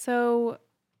because it was so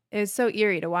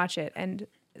eerie to watch it, and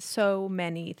so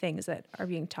many things that are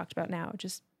being talked about now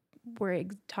just were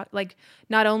like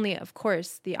not only, of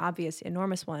course, the obvious,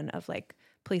 enormous one of like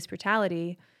police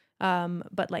brutality,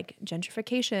 but like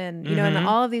gentrification, you know, and Mhm.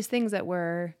 all of these things that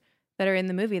are in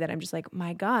the movie that I'm just like,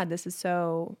 my God, this is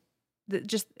so.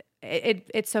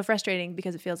 It's so frustrating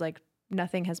because it feels like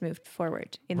nothing has moved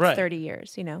forward in Right. 30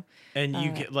 years, you know. And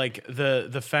you get like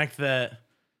the fact that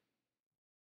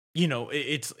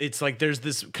it's like there's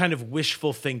this kind of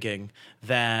wishful thinking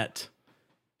that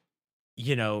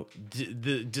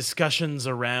the discussions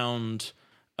around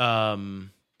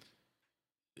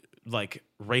like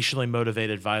racially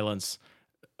motivated violence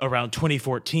around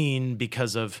 2014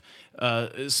 because of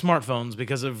smartphones,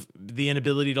 because of the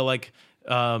inability to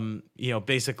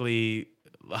basically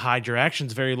hide your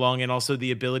actions very long, and also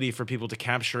the ability for people to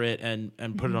capture it and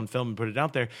put it on film and put it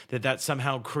out there, that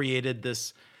somehow created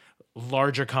this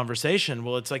larger conversation.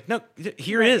 Well, it's like, no,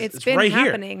 here it is. It's been right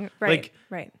happening. Here. Right.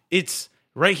 Right. It's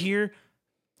right here.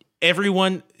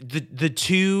 Everyone, the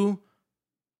two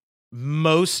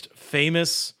most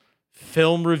famous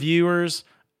film reviewers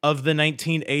of the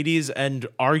 1980s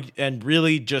and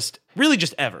really just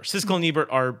ever, Siskel and Ebert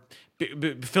are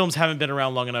films haven't been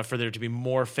around long enough for there to be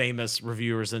more famous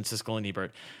reviewers than Siskel and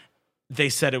Ebert. They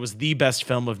said it was the best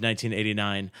film of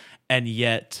 1989, and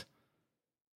yet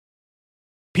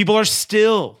people are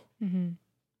still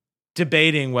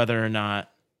debating whether or not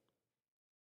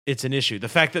it's an issue. The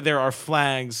fact that there are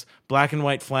flags, black and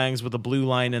white flags with a blue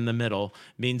line in the middle,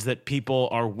 means that people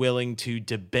are willing to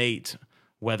debate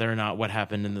whether or not what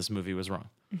happened in this movie was wrong.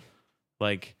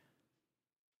 Like,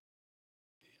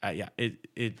 it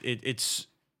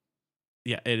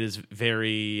is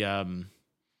very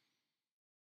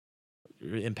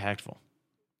impactful.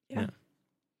 Yeah.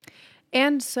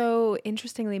 And so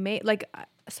interestingly made,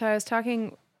 so I was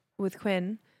talking with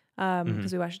Quinn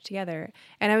because we watched it together,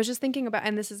 and I was just thinking about,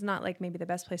 and this is not like maybe the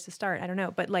best place to start, I don't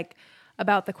know, but like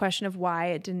about the question of why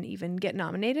it didn't even get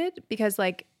nominated, because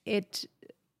like it,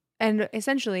 and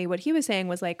essentially what he was saying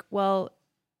was like, well,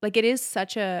 like it is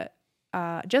such a,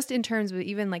 just in terms of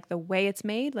even like the way it's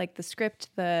made, like the script,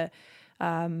 the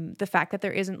fact that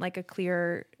there isn't like a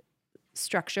clear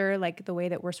structure, like the way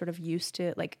that we're sort of used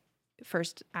to, like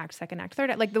first act, second act,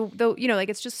 third act, like the like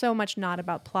it's just so much not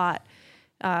about plot.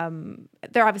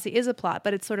 There obviously is a plot,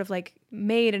 but it's sort of like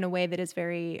made in a way that is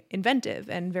very inventive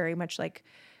and very much like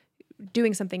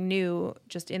doing something new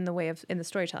just in the way of, in the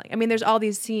storytelling. I mean, there's all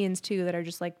these scenes too that are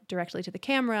just like directly to the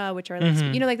camera, which are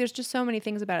like, like there's just so many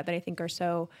things about it that I think are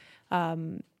so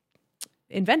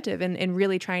inventive and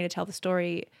really trying to tell the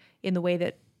story in the way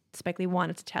that Spike Lee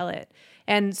wanted to tell it.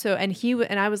 And so,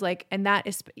 and I was like, and that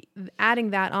is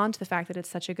adding that on to the fact that it's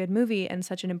such a good movie and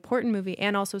such an important movie,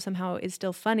 and also somehow is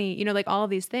still funny, like all of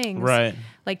these things, right?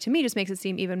 Like to me, just makes it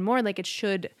seem even more like it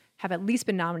should have at least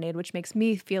been nominated, which makes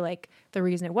me feel like the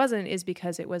reason it wasn't is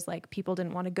because it was like people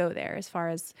didn't want to go there as far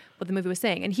as what the movie was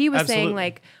saying. And he was saying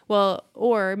like, well,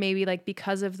 or maybe like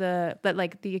because of the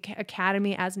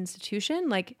Academy as an institution,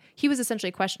 like he was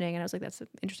essentially questioning, and I was like, that's an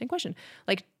interesting question.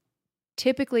 Like,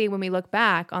 typically when we look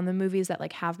back on the movies that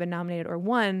like have been nominated or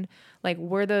won, like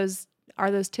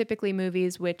are those typically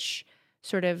movies which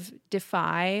sort of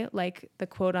defy like the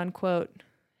quote unquote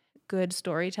good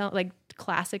storytelling, like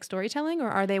classic storytelling, or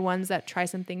are they ones that try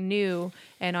something new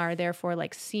and are therefore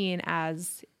like seen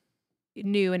as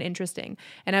new and interesting?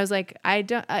 And I was like,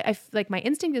 I like my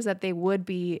instinct is that they would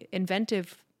be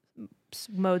inventive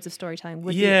modes of storytelling.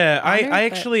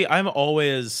 I'm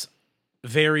always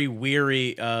very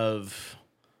weary of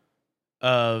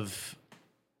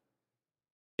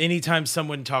anytime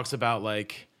someone talks about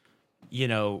like,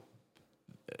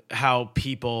 how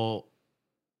people,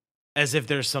 as if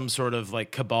there's some sort of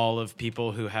like cabal of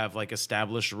people who have like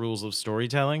established rules of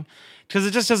storytelling, because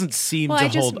it just doesn't seem to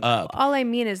hold up. All I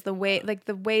mean is the ways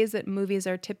that movies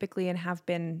are typically and have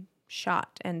been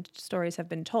shot and stories have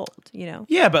been told,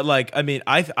 Yeah, but like, I mean,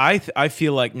 I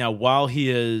feel like now while he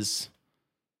is,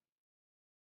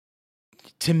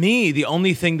 to me, the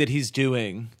only thing that he's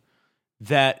doing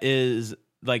that is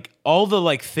like all the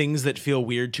like things that feel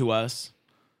weird to us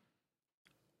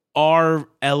are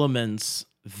elements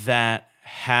that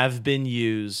have been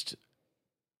used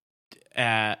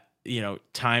at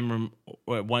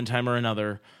one time or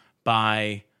another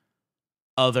by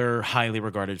other highly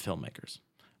regarded filmmakers,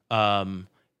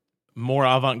 more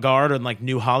avant-garde and like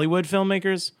new Hollywood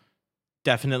filmmakers,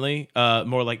 definitely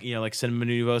more like like Cinema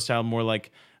Nouveau style, more like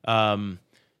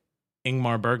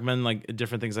Ingmar Bergman, like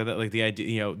different things like that, like the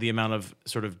idea, the amount of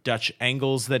sort of Dutch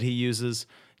angles that he uses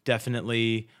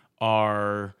definitely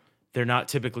are, they're not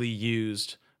typically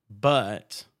used,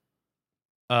 but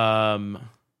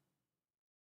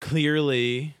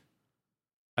clearly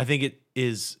I think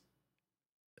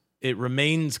it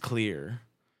remains clear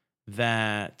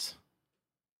that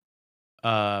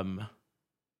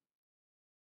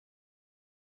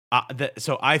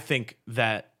so I think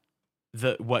that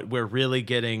what we're really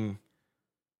getting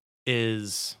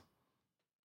is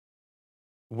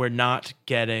we're not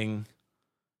getting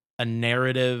a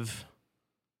narrative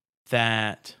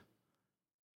that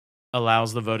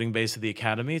allows the voting base of the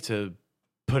Academy to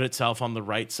put itself on the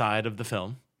right side of the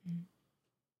film.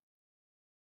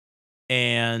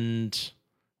 And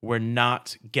we're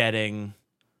not getting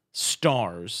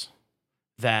stars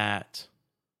that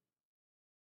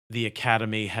the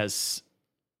Academy has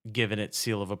given it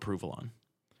seal of approval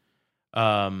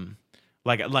on.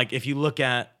 Like if you look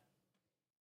at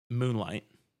Moonlight,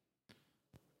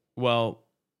 well,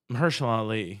 Mahershala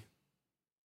Ali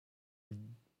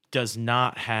does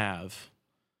not have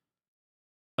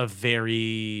a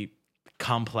very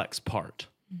complex part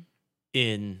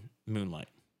in Moonlight.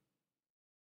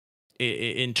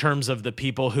 In terms of the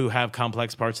people who have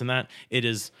complex parts in that, it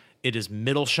is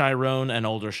middle Chiron and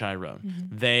older Chiron.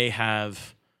 They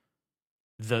have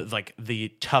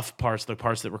the tough parts, the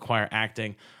parts that require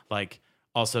acting. Like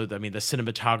also, I mean, the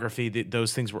cinematography,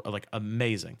 those things were like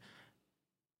amazing.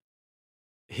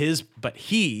 But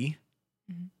he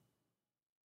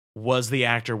was the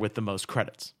actor with the most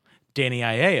credits. Danny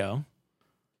Aiello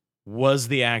was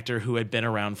the actor who had been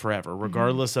around forever,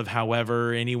 regardless of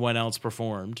however anyone else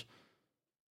performed.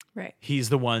 Right. He's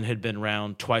the one had been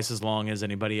around twice as long as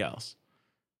anybody else.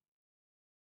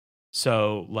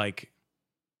 So, like,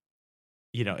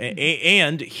 you know,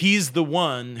 and he's the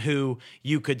one who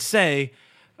you could say,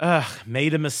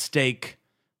 made a mistake,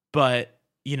 but,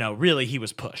 you know, really he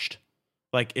was pushed.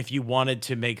 Like, if you wanted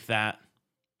to make that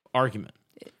argument.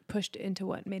 Pushed into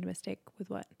what? Made a mistake with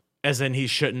what? As in he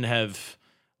shouldn't have,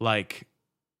 like,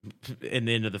 in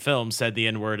the end of the film, said the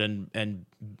N-word and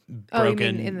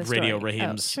broken in the Radio story.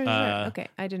 Raheem's. Sure. Okay,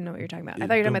 I didn't know what you were talking about. I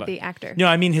thought you were talking about the actor. No,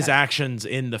 I mean his actions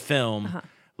in the film.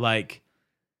 Like,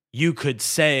 you could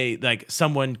say, like,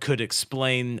 someone could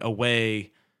explain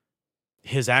away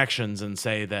his actions and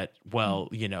say that, well,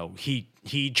 you know, he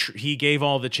gave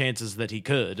all the chances that he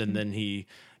could, and then he,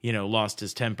 you know, lost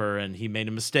his temper and he made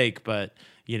a mistake, but,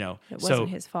 you know, it wasn't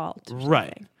his fault,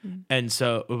 right? And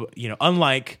so, you know,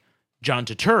 unlike John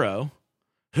Turturro,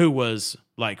 who was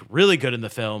like really good in the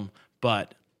film,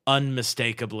 but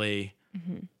unmistakably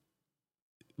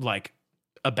like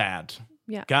a bad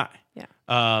guy. Yeah.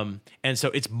 And so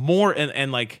it's more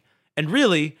and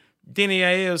really Danny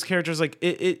Aiello's character is like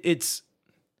it's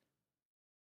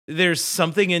there's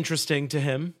something interesting to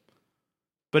him,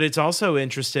 but it's also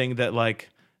interesting that like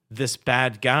this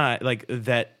bad guy, like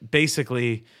that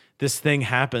basically this thing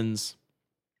happens.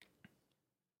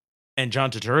 And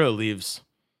John Turturro leaves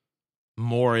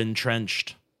more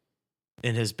entrenched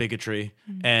in his bigotry,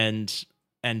 and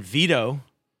Vito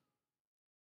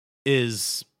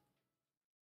is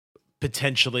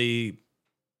potentially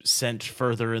sent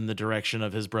further in the direction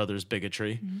of his brother's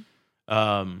bigotry.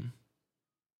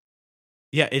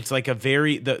 Yeah, it's like a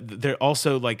very they're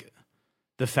also like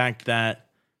the fact that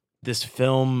this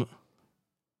film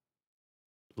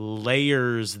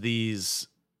layers these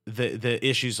the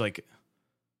issues like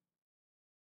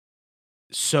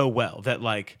so well that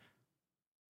like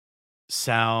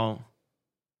Sal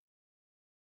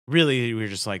really we were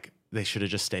just like they should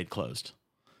have just stayed closed.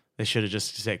 They should have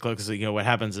just stayed closed because you know what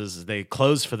happens is they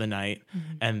close for the night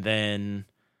and then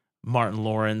Martin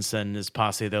Lawrence and his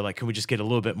posse they're like, can we just get a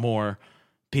little bit more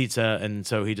pizza? And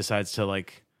so he decides to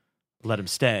like let him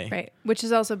stay. Right. Which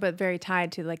is also but very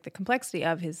tied to like the complexity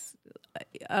of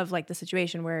like the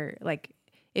situation where like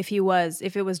if it was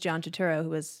John Turturro who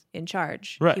was in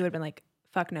charge, right. He would have been like,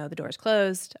 fuck no, the door's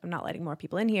closed. I'm not letting more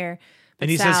people in here. But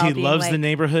and he Sal says he loves like, the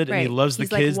neighborhood and he loves the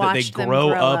kids that they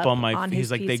grow up on my on he's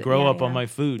like pizza. they grow up on my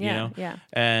food, you know? Yeah.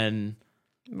 And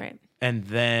right. And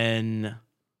then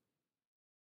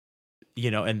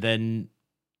you know, and then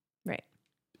right.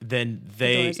 Then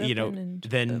they, you know,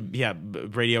 then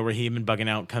Radio Raheem and Bugging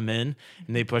Out come in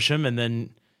and they push him and then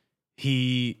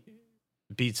he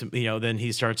beats him, you know, then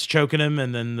he starts choking him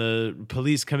and then the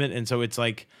police come in and so it's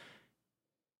like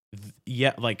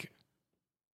like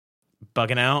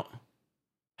Bugging Out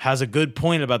has a good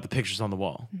point about the pictures on the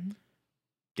wall.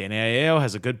 Danny Aiello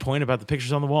has a good point about the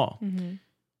pictures on the wall.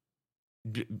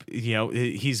 You know,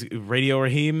 he's Radio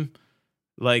Raheem,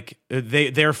 like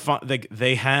they're like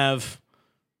they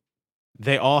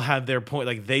all have their point.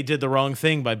 Like they did the wrong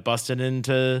thing by busting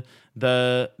into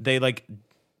they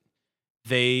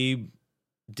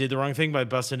did the wrong thing by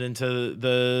busting into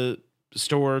the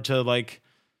store to like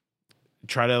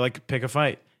try to like pick a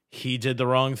fight. He did the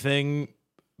wrong thing,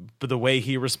 but the way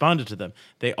he responded to them,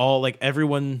 they all like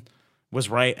everyone was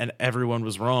right and everyone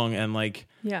was wrong. And like,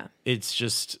 it's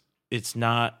just,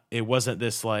 it wasn't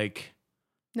this like,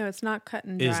 no, it's not cut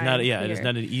and dry. It's not, it is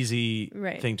not an easy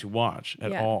thing to watch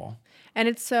at all. And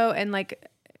it's so, and like,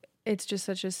 it's just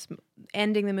such a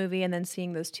ending the movie and then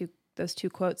seeing those two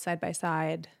quotes side by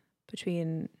side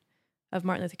between of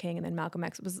Martin Luther King and then Malcolm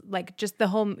X was like just the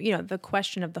whole, you know, the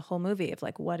question of the whole movie of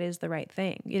like, what is the right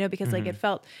thing, you know, because like it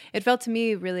felt to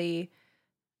me really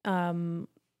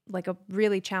like a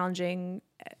really challenging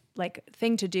like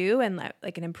thing to do and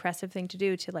like an impressive thing to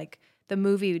do to like the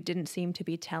movie didn't seem to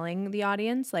be telling the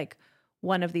audience like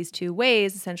one of these two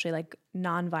ways, essentially like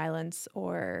nonviolence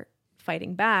or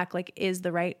fighting back, like is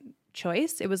the right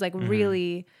choice. It was like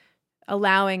really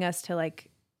allowing us to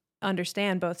like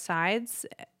understand both sides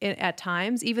at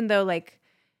times, even though like,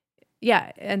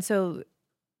 yeah. And so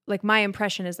like my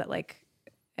impression is that like,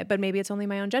 but maybe it's only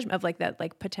my own judgment of like that,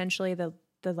 like potentially the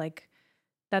like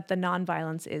that the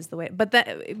nonviolence is the way, but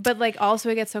like also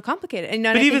it gets so complicated. And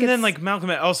but even then, like Malcolm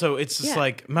X, also it's just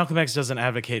like Malcolm X doesn't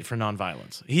advocate for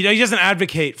nonviolence. He doesn't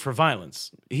advocate for violence.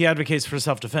 He advocates for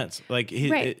self-defense. Like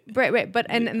right. But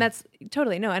and that's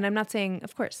totally no. And I'm not saying,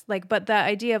 of course, like, but the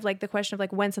idea of like the question of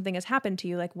like when something has happened to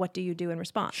you, like what do you do in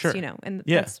response? Sure. You know, and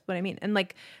that's what I mean. And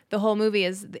like the whole movie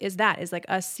is like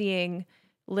us seeing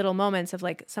little moments of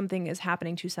like something is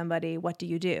happening to somebody. What do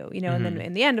you do? You know, and then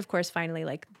in the end, of course, finally,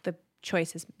 like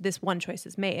this one choice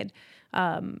is made.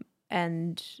 And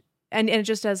it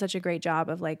just does such a great job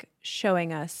of like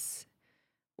showing us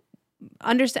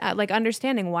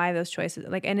understanding why those choices,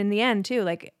 like, and in the end too,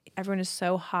 like everyone is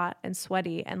so hot and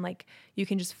sweaty and like you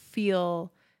can just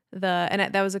feel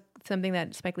that was something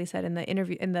that Spike Lee said in the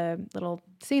interview, in the little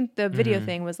scene, the video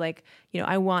thing was like, you know,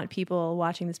 I want people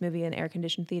watching this movie in air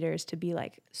conditioned theaters to be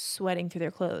like sweating through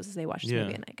their clothes as they watch this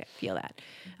movie. And like, I feel that.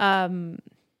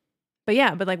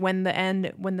 But like when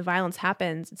the violence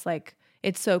happens, it's like,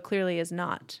 it so clearly is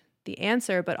not the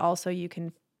answer, but also you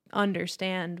can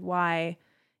understand why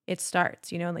it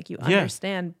starts, you know, like you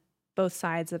understand both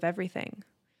sides of everything.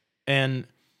 And,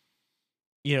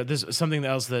 you know, there's something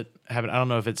else that happened. I don't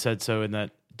know if it said so in that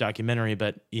documentary,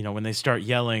 but, you know, when they start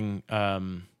yelling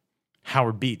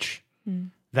Howard Beach,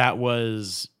 that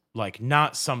was like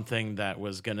not something that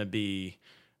was going to be,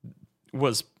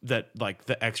 was that like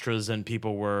the extras and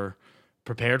people were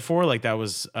prepared for. Like that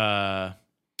was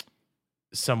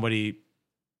somebody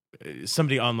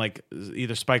on like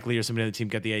either Spike Lee or somebody on the team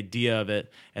got the idea of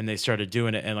it and they started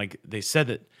doing it. And like they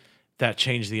said that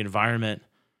changed the environment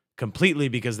completely,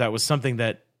 because that was something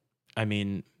that, I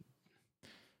mean,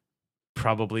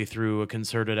 probably through a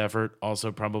concerted effort,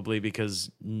 also probably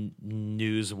because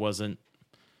news wasn't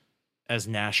as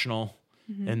national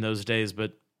in those days,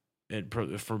 but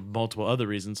for multiple other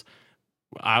reasons.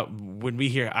 I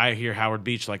hear Howard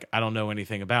Beach, like I don't know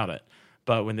anything about it,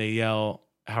 but when they yell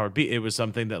Howard Beach, it was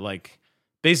something that like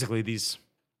basically these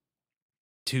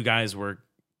two guys were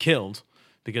killed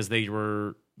because they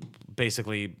were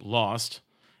basically lost,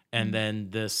 and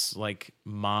then this like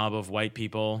mob of white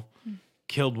people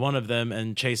killed one of them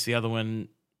and chased the other one,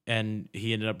 and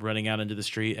he ended up running out into the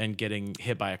street and getting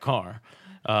hit by a car,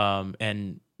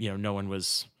 and you know no one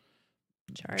was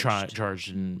charged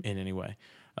in any way.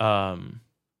 And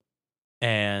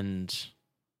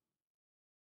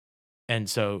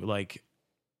so like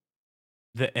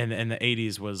the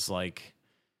 80s was like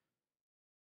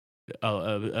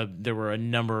there were a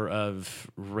number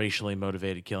of racially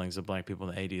motivated killings of black people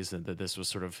in the 80s, and that this was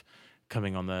sort of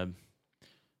coming on the,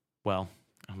 well,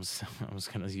 I was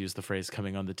going to use the phrase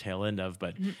coming on the tail end of,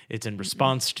 but it's in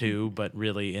response to, but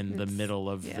really in the middle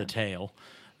of the tail.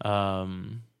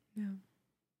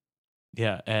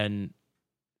 Yeah. And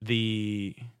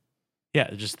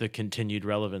just the continued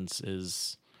relevance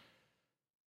is,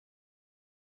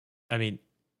 I mean,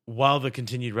 while the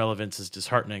continued relevance is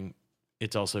disheartening,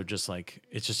 it's also just like,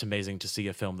 it's just amazing to see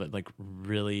a film that like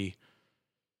really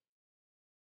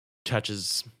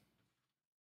touches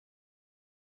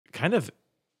kind of,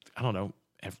 I don't know,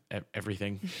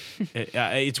 everything.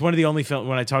 It's one of the only films,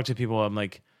 when I talk to people, I'm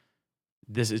like,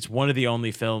 it's one of the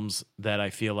only films that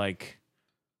I feel like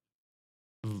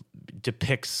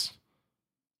depicts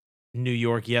New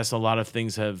York. Yes, a lot of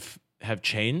things have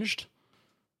changed,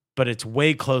 but it's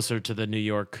way closer to the New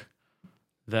York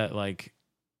that like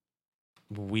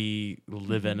we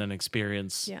live in and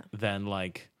experience than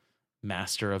like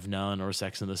Master of None or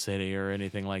Sex and the City or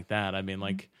anything like that. I mean,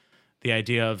 like the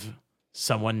idea of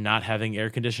someone not having air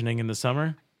conditioning in the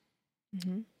summer,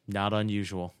 not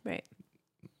unusual. Right.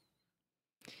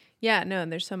 Yeah, no,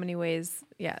 and there's so many ways,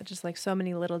 just like so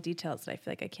many little details that I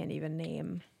feel like I can't even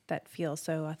name that feel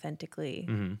so authentically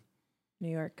New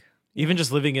York. Even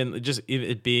just living in, just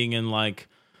it being in like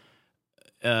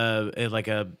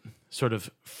a sort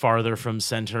of farther from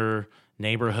center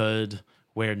neighborhood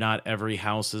where not every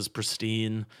house is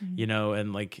pristine, you know,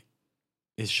 and like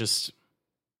it's just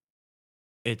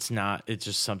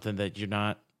something that you're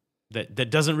not, that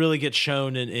doesn't really get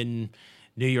shown in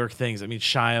New York things. I mean,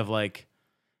 shy of like,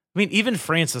 I mean, even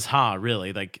Frances Ha,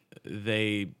 really, like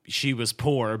she was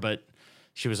poor, but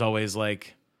she was always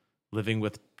like living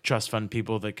with trust fund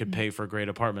people that could pay for great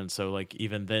apartments. So like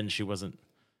even then she wasn't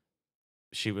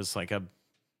she was like a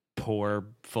poor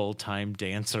full-time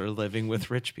dancer living with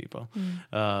rich people.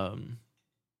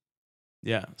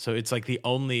 Yeah, so it's like the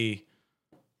only,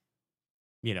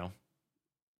 you know,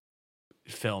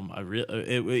 film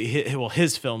well,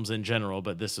 his films in general,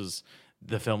 but this is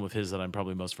the film of his that I'm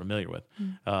probably most familiar with.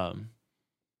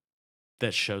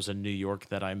 That shows a New York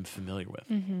that I'm familiar with.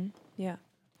 Yeah,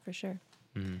 for sure.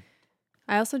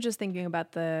 I also just thinking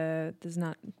about this is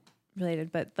not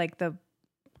related, but like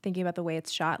thinking about the way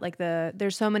it's shot, like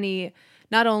there's so many,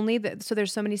 not only so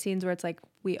there's so many scenes where it's like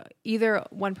either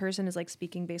one person is like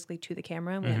speaking basically to the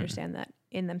camera, and we understand that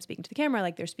in them speaking to the camera,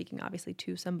 like they're speaking obviously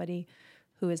to somebody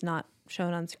who is not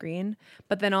shown on screen.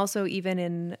 But then also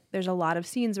there's a lot of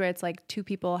scenes where it's like two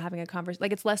people having a conversation,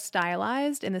 like it's less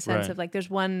stylized in the sense of like, there's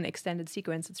one extended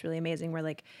sequence that's really amazing where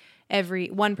like every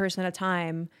one person at a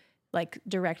time, like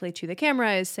directly to the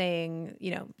camera is saying, you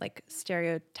know, like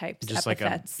stereotypes, just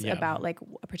epithets about like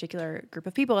a particular group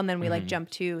of people. And then we like jump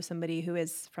to somebody who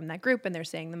is from that group and they're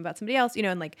saying them about somebody else, you know,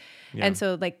 and like, and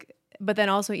so like, but then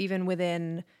also even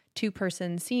within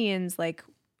 2-person scenes, like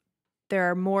there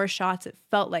are more shots, it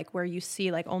felt like, where you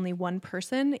see like only one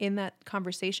person in that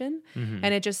conversation.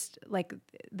 And it just like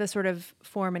the sort of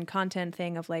form and content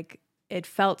thing of like, it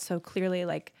felt so clearly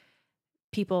like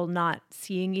people not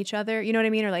seeing each other, you know what I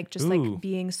mean? Or like just like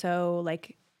being so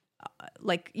like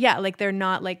they're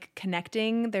not like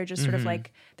connecting. They're just sort of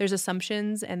like, there's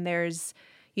assumptions and there's,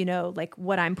 you know, like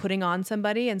what I'm putting on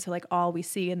somebody. And so like all we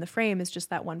see in the frame is just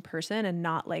that one person and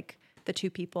not like the two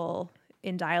people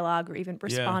in dialogue or even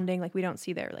responding. Like we don't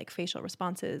see their like facial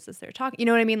responses as they're talking, you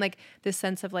know what I mean? Like this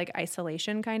sense of like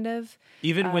isolation kind of.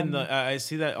 Even when I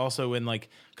see that also when like,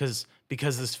 because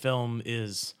this film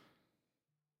is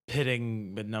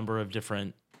pitting a number of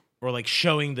different, or like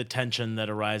showing the tension that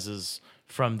arises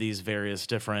from these various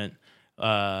different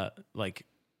like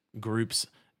groups.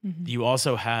 You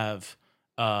also have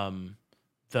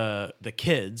the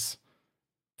kids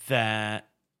that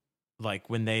like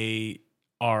when they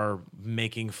are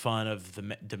making fun of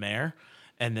the mayor,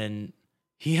 and then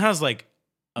he has like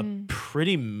a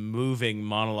pretty moving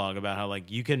monologue about how like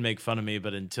you can make fun of me,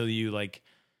 but until you like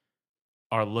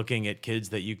are looking at kids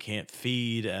that you can't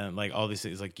feed and like all these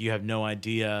things, like you have no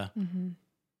idea.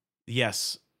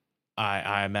 Yes,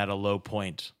 I'm at a low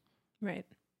point, right?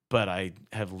 But I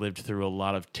have lived through a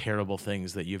lot of terrible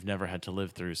things that you've never had to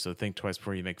live through. So think twice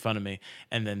before you make fun of me.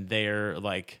 And then they're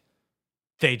like,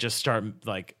 they just start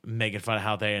like making fun of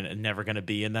how they're never going to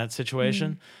be in that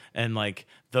situation. And like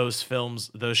those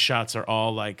shots are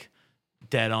all like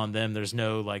dead on them. There's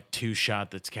no like two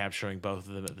shot that's capturing both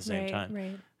of them at the same time.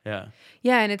 Right. Yeah.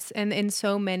 Yeah. And it's, and in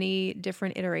so many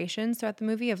different iterations throughout the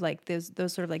movie of like those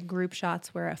sort of like group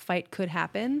shots where a fight could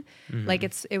happen. Like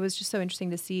it was just so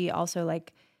interesting to see also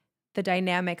like the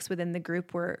dynamics within the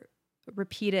group were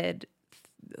repeated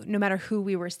no matter who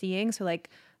we were seeing. So like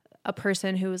a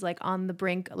person who was like on the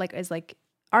brink, like is like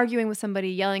arguing with somebody,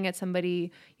 yelling at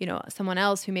somebody, you know, someone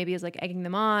else who maybe is like egging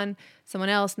them on, someone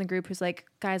else in the group who's like,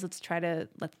 guys, let's try to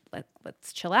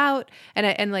let's chill out.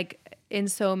 And like in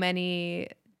so many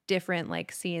different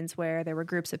like scenes where there were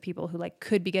groups of people who like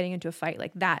could be getting into a fight,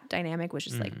 like that dynamic was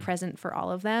just like present for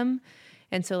all of them.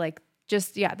 And so like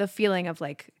just the feeling of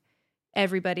like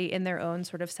everybody in their own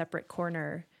sort of separate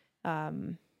corner,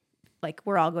 like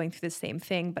we're all going through the same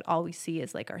thing, but all we see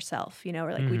is like ourself, you know,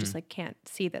 or like we just like can't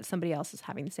see that somebody else is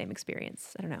having the same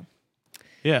experience. I don't know.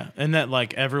 Yeah. And that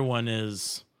like everyone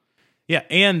is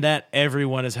having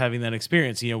that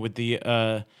experience, you know, with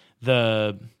the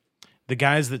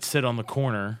guys that sit on the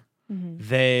corner,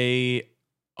 they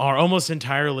are almost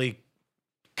entirely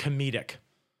comedic.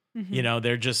 You know,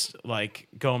 they're just like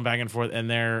going back and forth and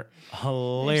they're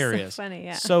hilarious. They're so funny,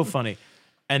 yeah. So funny.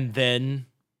 And then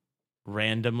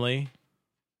randomly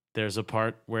there's a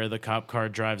part where the cop car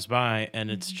drives by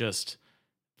and it's just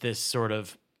this sort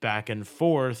of back and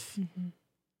forth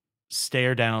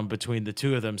stare down between the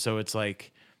two of them. So it's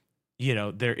like, you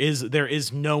know, there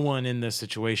is no one in this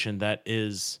situation that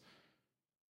is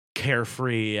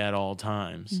carefree at all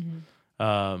times.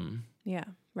 Yeah,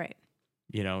 right.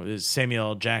 You know, Samuel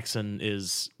L. Jackson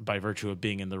is, by virtue of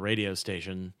being in the radio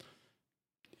station,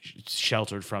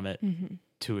 sheltered from it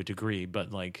to a degree,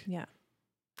 but like, yeah.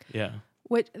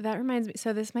 What that reminds me,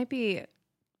 so this might be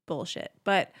bullshit,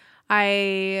 but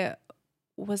I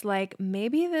was like,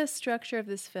 maybe the structure of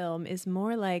this film is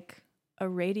more like a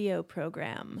radio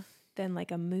program than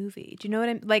like a movie. Do you know what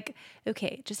I'm like?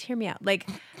 Okay, just hear me out. Like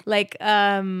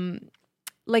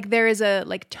there is a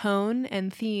like tone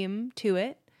and theme to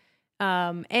it.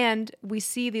 And we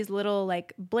see these little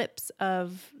like blips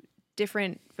of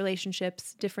different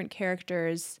relationships, different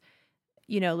characters,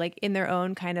 like in their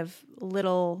own kind of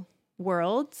little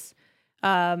worlds.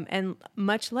 And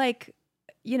much like,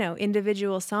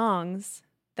 individual songs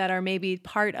that are maybe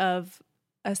part of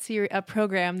a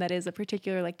program that is a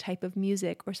particular like type of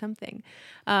music or something.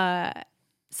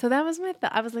 So that was my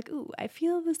thought. I was like, ooh, I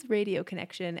feel this radio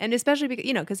connection. And especially because,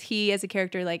 because he as a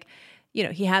character, like,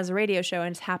 he has a radio show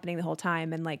and it's happening the whole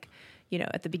time. And like,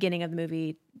 at the beginning of the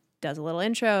movie does a little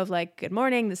intro of like, good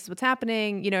morning, this is what's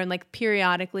happening, and like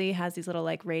periodically has these little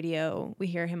like we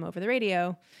hear him over the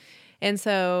radio. And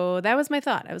so that was my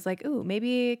thought. I was like, ooh,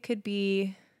 maybe it could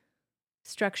be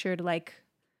structured like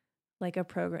a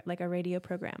program, like a radio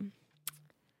program.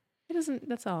 It doesn't,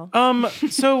 that's all.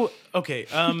 So, okay.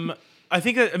 I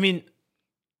think it's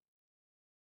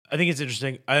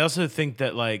interesting. I also think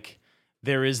that like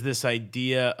there is this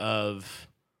idea of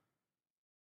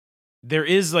there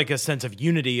is like a sense of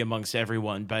unity amongst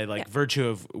everyone by like virtue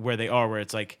of where they are, where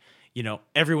it's like,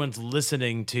 everyone's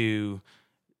listening to,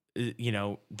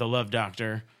 the Love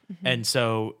Doctor. Mm-hmm. And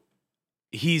so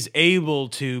he's able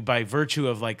to, by virtue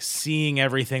of like seeing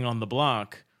everything on the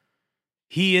block,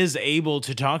 he is able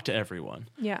to talk to everyone.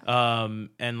 Yeah.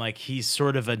 And like he's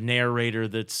sort of a narrator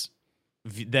that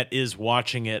is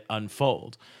watching it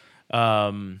unfold.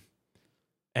 And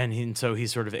so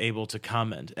he's sort of able to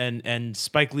comment. And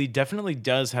Spike Lee definitely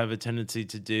does have a tendency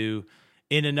to do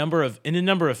in a number of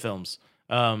films.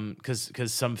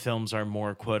 Because some films are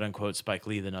more quote unquote Spike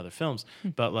Lee than other films.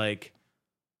 But like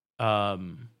there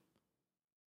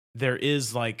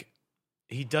is like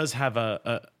he does have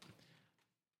a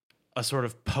sort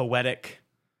of poetic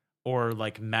or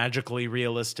like magically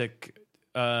realistic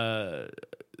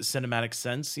cinematic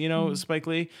sense, Spike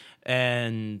Lee.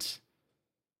 And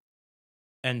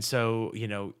so,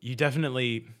 you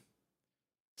definitely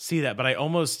see that, but I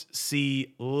almost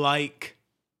see like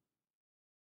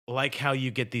how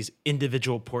you get these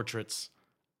individual portraits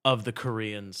of the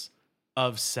Koreans,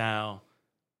 of Sal,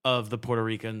 of the Puerto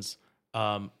Ricans,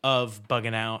 of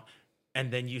Bugging Out,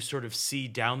 and then you sort of see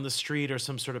down the street or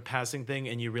some sort of passing thing,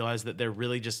 and you realize that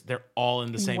they're all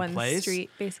in the same one place. Street,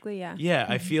 basically, yeah. Yeah,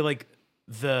 I feel like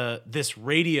this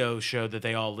radio show that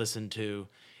they all listen to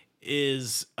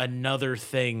is another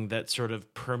thing that sort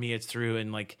of permeates through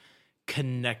and like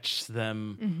connects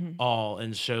them all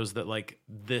and shows that like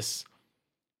this,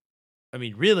 I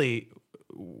mean, really,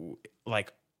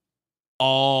 like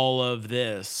all of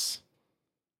this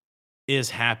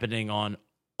is happening on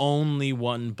only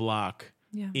one block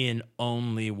in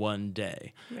only one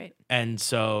day. Right. And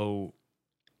so,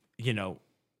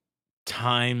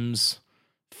 times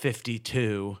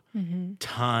 52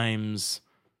 times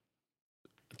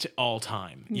to all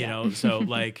time, so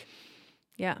like,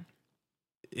 yeah,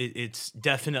 it's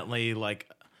definitely like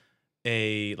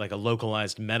a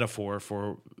localized metaphor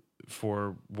for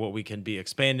what we can be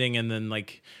expanding. And then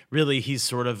like, really he's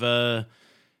sort of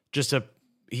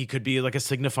he could be like a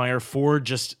signifier for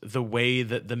just the way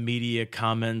that the media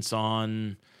comments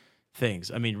on things.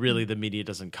 I mean, really the media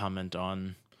doesn't comment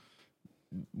on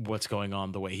what's going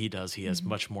on the way he does. He has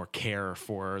much more care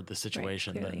for the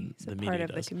situation than the media does. Part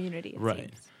of the community,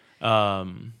 right?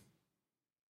 Seems.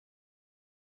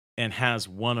 And has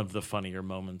one of the funnier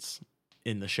moments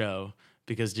in the show,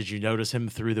 because did you notice him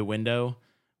through the window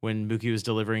when Mookie was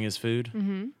delivering his food?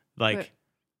 Mm-hmm. Like,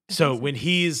 so when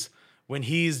he's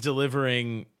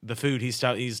delivering the food,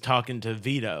 he's talking to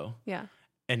Vito. Yeah.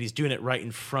 And he's doing it right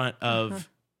in front of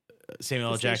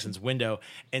Samuel L. Jackson's window,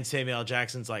 and Samuel L.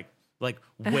 Jackson's like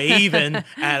waving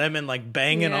at him and like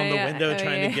banging on the window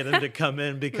trying to get him to come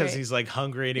in because he's like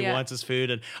hungry and he wants his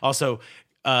food. And also,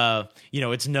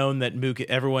 it's known that Mookie,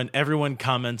 everyone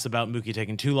comments about Mookie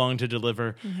taking too long to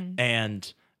deliver,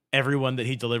 and everyone that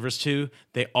he delivers to,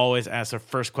 they always ask, their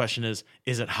first question is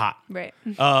it hot? Right.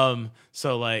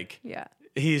 So like,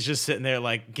 he's just sitting there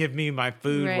like, give me my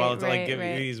food while it's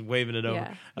he's waving it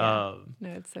over. Yeah. No,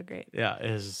 it's so great. Yeah,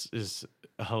 is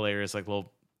hilarious, like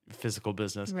little physical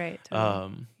business. Right.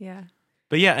 Totally. Yeah.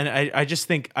 But yeah, and I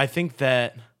think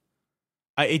that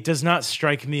it does not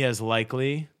strike me as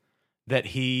likely that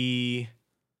he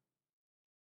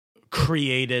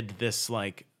created this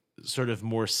like sort of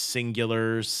more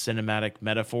singular cinematic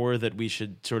metaphor that we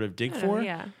should sort of dig for.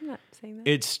 Yeah, I'm not saying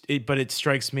that. But it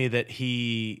strikes me that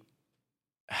he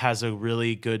has a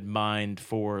really good mind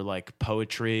for like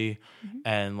poetry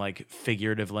and like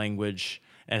figurative language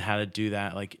and how to do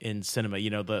that like in cinema.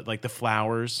 The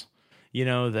flowers,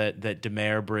 that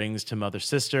Demare brings to Mother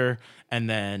Sister, and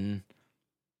then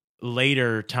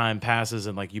later time passes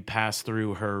and like you pass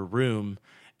through her room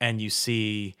and you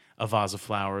see a vase of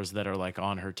flowers that are like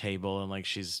on her table and like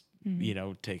she's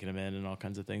taking them in and all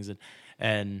kinds of things,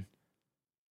 and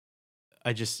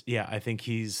I think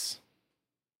he's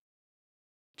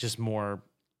just more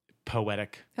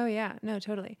poetic. Oh yeah, no,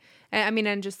 totally. I mean,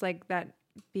 and just like that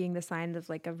being the sign of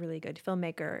like a really good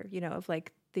filmmaker, you know, of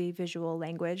like the visual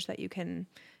language that you can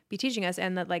be teaching us,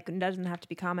 and that like doesn't have to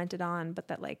be commented on, but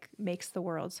that like makes the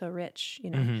world so rich, you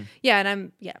know. Mm-hmm. Yeah, and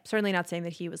I'm certainly not saying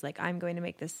that he was like, I'm going to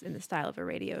make this in the style of a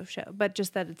radio show, but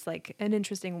just that it's like an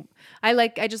interesting.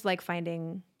 I just like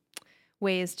finding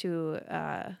ways to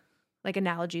like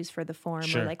analogies for the form,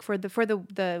 Sure. or like for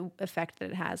the effect that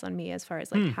it has on me as far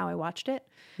as like how I watched it.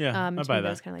 Yeah, I To me, buy that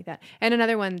was that. kind of like that. And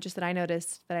another one just that I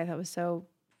noticed that I thought was so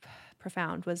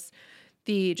profound was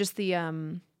the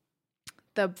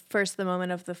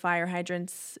moment of the fire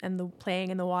hydrants and the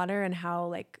playing in the water, and how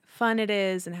like fun it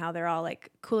is, and how they're all like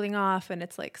cooling off, and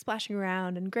it's like splashing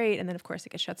around and great. And then of course it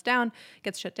gets shut down.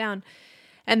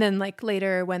 And then like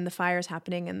later when the fire's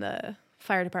happening and the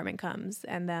fire department comes,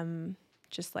 and them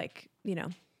just like, you know,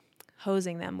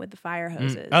 hosing them with the fire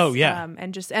hoses. Oh, yeah.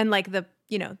 And like the,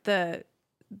 you know, the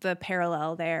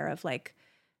parallel there of like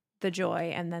the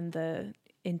joy and then the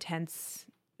intense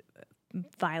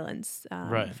violence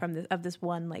Right. of this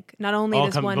one, like not only All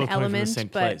this both one coming from the element, same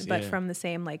but place, but yeah. from the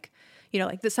same, like, you know,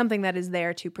 like something that is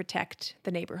there to protect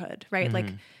the neighborhood, right?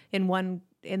 Like in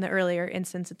the earlier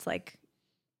instance, it's like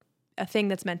a thing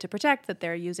that's meant to protect that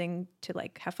they're using to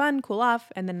like have fun, cool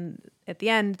off, and then at the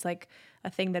end, it's like a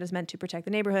thing that is meant to protect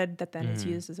the neighborhood that then is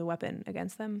used as a weapon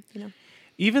against them. You know,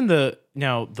 Even the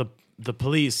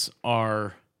police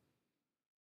are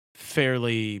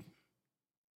fairly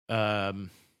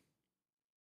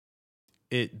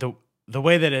the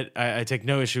way that I take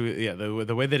no issue with,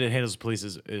 the way that it handles police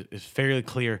is fairly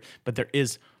clear, but there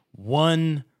is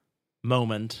one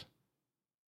moment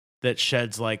that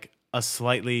sheds like a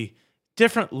slightly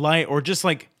different light, or just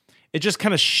like it just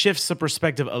kind of shifts the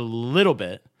perspective a little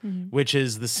bit, which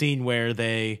is the scene where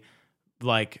they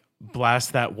like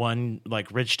blast that one like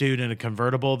rich dude in a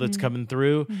convertible that's coming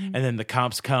through, and then the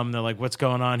cops come, they're like, what's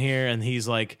going on here? And he's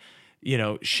like, you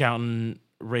know, shouting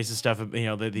racist stuff, you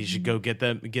know, that he should go get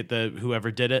the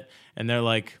whoever did it, and they're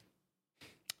like,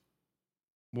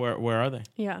 where are they?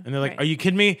 yeah, And they're like, right. are you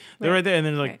kidding me? They're right there. And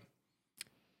then they're like, Right.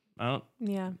 I don't,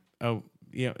 Yeah, oh,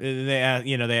 you know, they,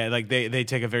 you know, they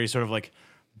take a very sort of like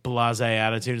blasé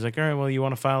attitude. It's like, all right, well, you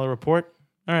want to file a report?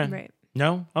 All right. right.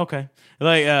 No? Okay.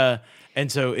 Like,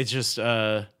 and so it's just,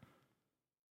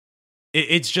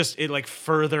 it like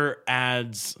further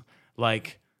adds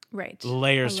like Right.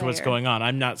 layers A to what's layer. going on.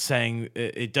 I'm not saying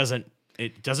it doesn't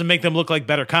make them look like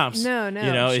better cops. No, You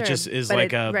know, sure. it just is But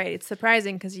like right. It's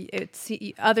surprising because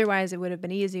otherwise it would have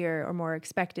been easier or more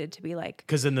expected to be like,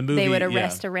 because in the movie they would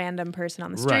arrest a random person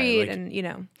on the Right, street, like- and you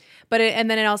know, but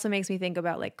and then it also makes me think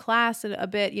about like class a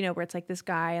bit, you know, where it's like this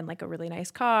guy in like a really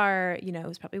nice car, you know,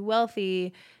 who's probably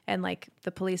wealthy, and like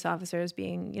the police officers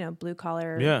being, you know, blue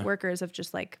collar Yeah. workers, of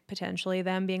just like potentially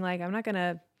them being like, I'm not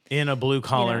gonna. in a blue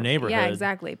collar You know, neighborhood. Yeah,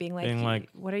 exactly. Being like,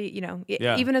 what are you, you know,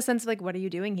 Yeah. even a sense of like, what are you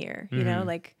doing here? You know, Mhm.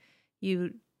 like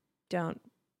you don't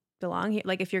belong here.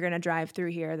 Like if you're going to drive through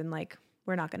here, then like,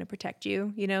 we're not going to protect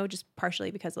you, you know, just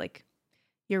partially because like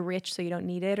you're rich, so you don't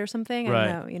need it or something. I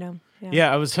Right. don't know, you know?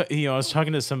 Yeah, I was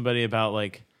talking to somebody about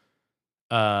like,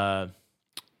 the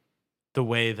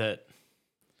way that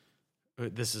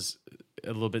this is a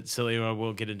little bit silly.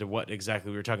 We'll get into what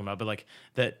exactly we were talking about, but like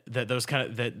that this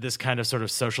kind of sort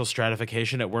of social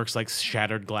stratification, it works like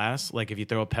shattered glass. Like if you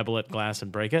throw a pebble at glass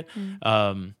and break it,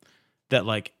 that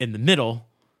like in the middle,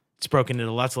 it's broken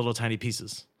into lots of little tiny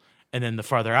pieces, and then the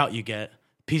farther out you get,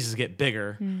 pieces get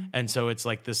bigger, and so it's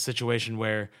like this situation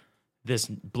where this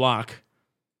block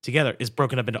together is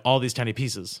broken up into all these tiny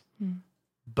pieces,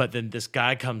 but then this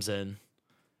guy comes in,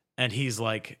 and he's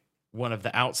like one of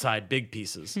the outside big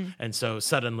pieces. And so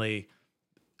suddenly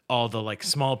all the like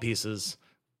small pieces,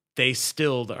 they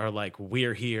still are like,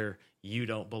 we're here, you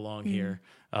don't belong here.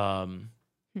 Yeah,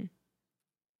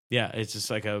 it's just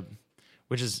like no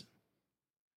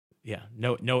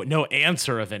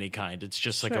answer of any kind. It's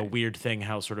just like a Sure. weird thing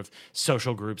how sort of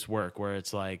social groups work, where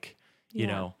it's like, you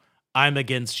Yeah. know, I'm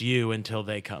against you until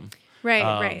they come.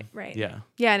 Right. Yeah.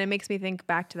 Yeah. And it makes me think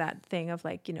back to that thing of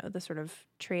like, you know, the sort of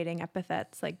trading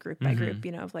epithets, like group by group,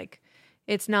 you know, of like,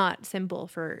 it's not simple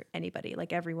for anybody.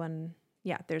 Like everyone,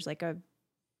 there's like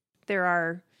there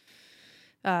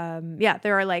are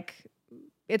like,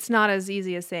 it's not as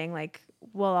easy as saying like,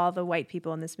 well, all the white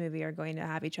people in this movie are going to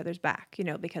have each other's back, you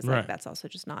know, because like Right. that's also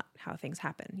just not how things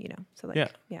happen, you know? So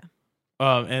like, Yeah.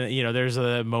 And you know, there's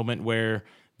a moment where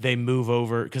they move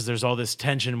over because there's all this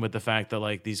tension with the fact that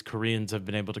like these Koreans have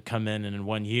been able to come in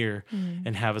 1 year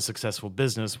and have a successful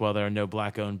business while there are no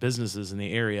black owned businesses in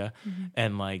the area.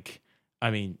 And like,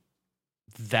 I mean,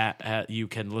 that you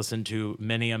can listen to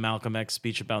many a Malcolm X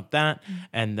speech about that,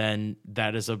 and then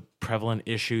that is a prevalent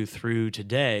issue through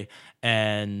today.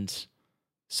 And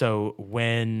so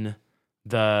when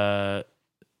the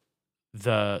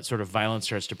sort of violence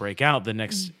starts to break out, the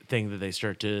next thing that they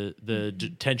start to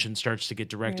tension starts to get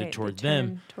directed toward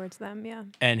them, towards them, yeah.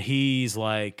 And he's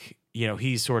like,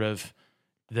 he's sort of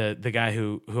the guy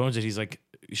who owns it. He's like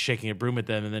shaking a broom at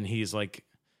them, and then he's like,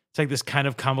 it's like this kind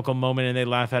of comical moment, and they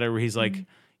laugh at it where he's like,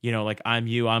 like, I'm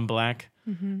you, I'm black.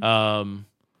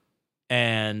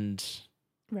 And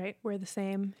right, we're the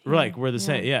same. Right, we're the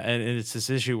same. Yeah, and it's this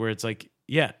issue where it's like,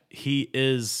 yeah, he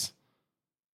is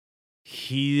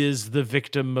the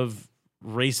victim of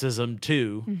racism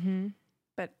too.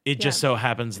 But it just so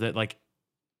happens that, like,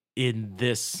 in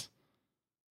this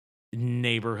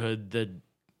neighborhood,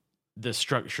 the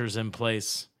structures in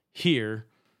place here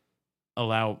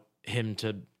allow him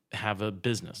to have a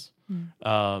business.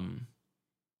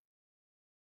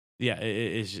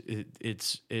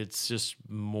 It's just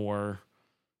more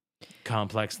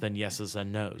complex than yeses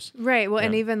and nos. Right. Well,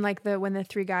 and even like when the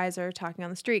three guys are talking on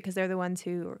the street, because they're the ones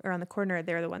who are on the corner,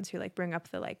 they're the ones who like bring up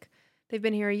the, like, they've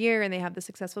been here a year and they have the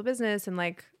successful business, and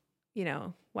like,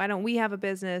 why don't we have a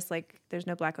business? Like, there's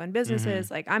no black owned businesses.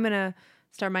 Like, I'm gonna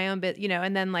start my own bit,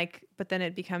 and then like, but then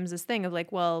it becomes this thing of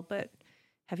like, well, but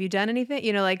have you done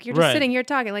anything? Like, you're just sitting here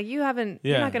talking, like, you haven't,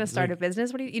 you're not gonna start a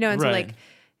business. What do you, and so like,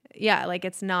 yeah, like,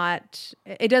 it's not,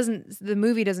 the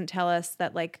movie doesn't tell us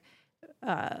that, like,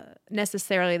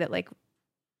 necessarily that, like,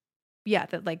 yeah,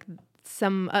 that like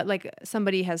like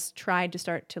somebody has tried to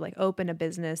start to like open a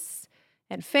business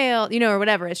and failed, or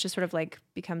whatever. It's just sort of like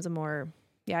becomes a more,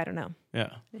 I don't know.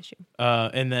 Yeah. Issue.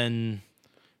 And then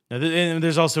and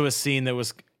there's also a scene that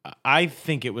was, I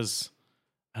think it was,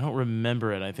 I don't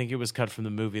remember it. I think it was cut from the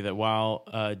movie, that while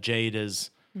Jade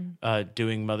is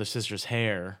doing Mother Sister's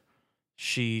hair,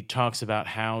 she talks about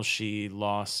how she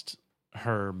lost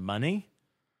her money,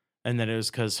 and that it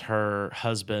was because her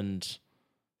husband,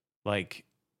 like,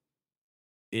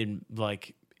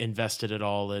 invested it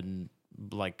all in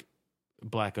like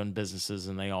black-owned businesses,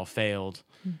 and they all failed,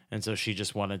 and so she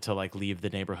just wanted to like leave the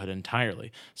neighborhood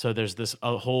entirely. So there's this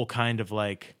a whole kind of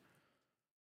like,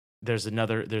 there's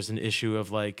an issue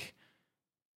of like,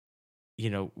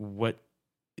 what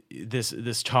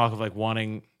this talk of like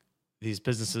wanting these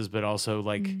businesses, but also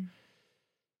like,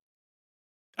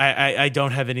 I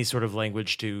don't have any sort of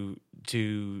language to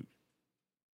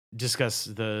discuss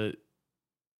the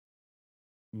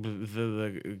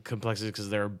complexity, because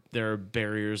there are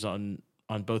barriers on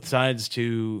both sides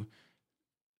to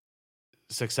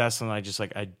success, and I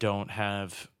don't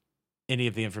have any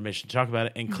of the information to talk about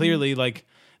it. And clearly, like,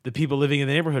 the people living in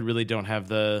the neighborhood really don't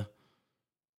have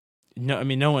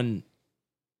no one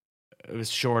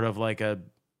was short of like a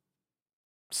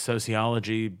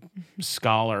sociology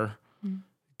scholar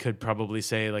could probably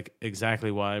say like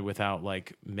exactly why, without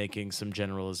like making some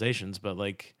generalizations, but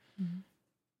like,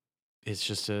 it's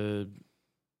just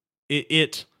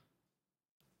it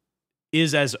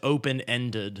is as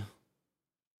open-ended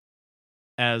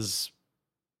and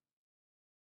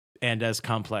as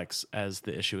complex as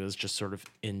the issue is, just sort of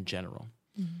in general.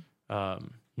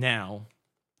 Now,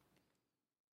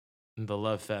 the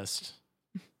Love Fest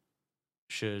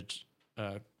should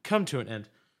come to an end,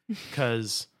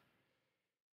 because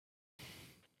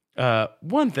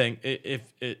one thing,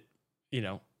 if it,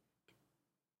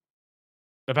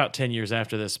 about 10 years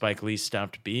after this, Spike Lee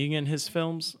stopped being in his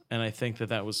films, and I think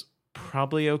that was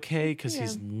probably okay, because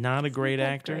he's not a great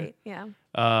actor. Great. Yeah.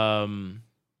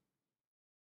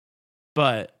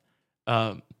 But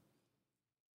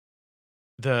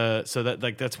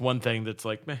that's one thing that's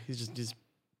like, meh, he's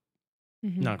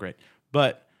not great.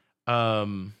 But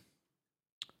so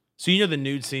the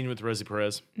nude scene with Rosie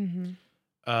Perez.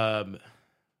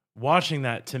 Watching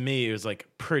that, to me, it was like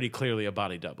pretty clearly a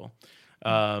body double.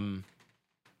 But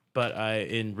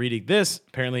in reading this,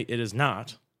 apparently it is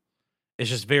not. It's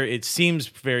just it seems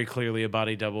very clearly a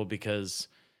body double, because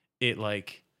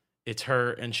it's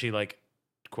her, and she like,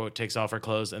 quote, takes off her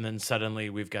clothes, and then suddenly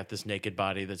we've got this naked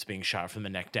body that's being shot from the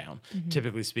neck down.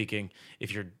 Typically speaking,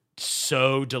 if you're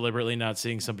so deliberately not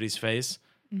seeing somebody's face,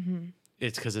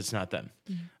 it's because it's not them.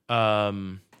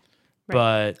 Right.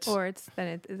 But or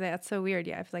that's so weird.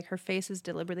 Yeah, if like her face is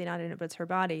deliberately not in it, but it's her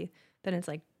body, then it's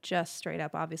like just straight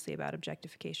up, obviously about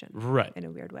objectification, right? In a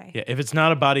weird way. Yeah, if it's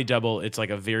not a body double, it's like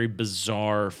a very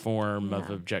bizarre form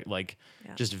of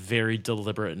just very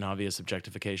deliberate and obvious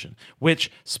objectification, which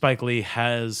Spike Lee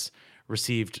has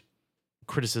received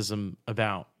criticism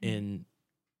about in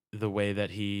the way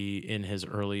that he, in his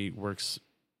early works,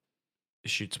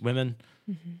 shoots women.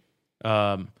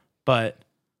 But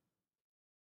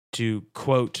to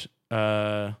quote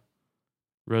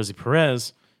Rosie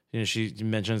Perez, she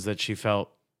mentions that she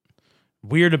felt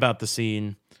weird about the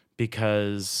scene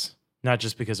because not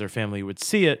just because her family would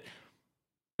see it,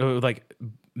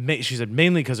 she said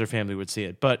mainly because her family would see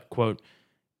it, but quote,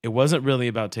 it wasn't really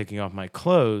about taking off my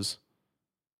clothes,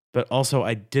 but also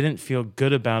I didn't feel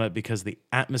good about it because the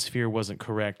atmosphere wasn't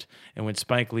correct. And when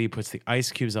Spike Lee puts the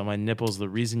ice cubes on my nipples, the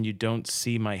reason you don't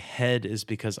see my head is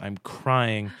because I'm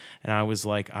crying. And I was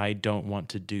like, I don't want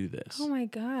to do this. Oh my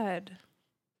God.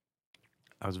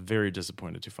 I was very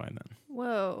disappointed to find that.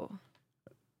 Whoa.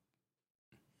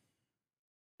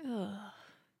 Ugh.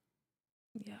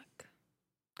 Yuck.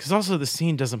 Because also the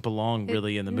scene doesn't belong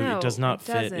really in the movie. No, it does not it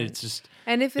fit. doesn't. It's just...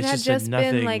 And if it it's had just just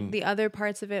been like nothing- the other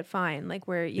parts of it, fine. Like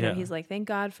where, you know, Yeah. he's like, thank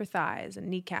God for thighs and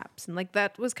kneecaps. And like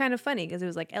that was kind of funny because it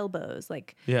was like elbows,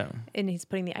 like, Yeah. and he's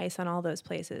putting the ice on all those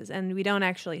places. And we don't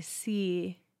actually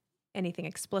see anything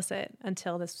explicit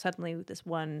until this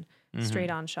one Mhm. straight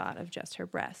on shot of just her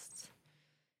breasts.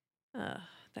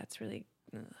 That's really,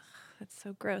 that's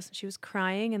so gross. And she was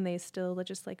crying and they still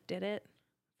just like did it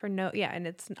for and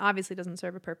it's obviously doesn't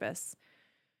serve a purpose.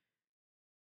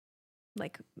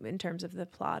 Like in terms of the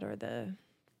plot or the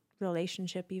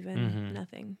relationship, even Mhm.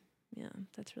 nothing. Yeah,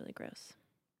 that's really gross.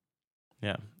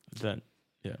 Yeah. That,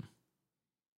 yeah.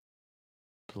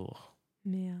 Ugh.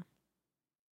 Yeah.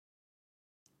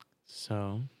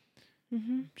 So,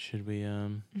 Mm-hmm. should we,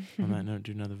 on that note,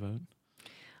 do another vote?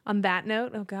 On that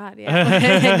note, oh God, yeah,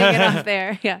 ending it off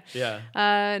there. Yeah.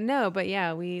 Yeah. No, but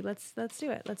yeah, let's do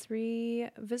it. Let's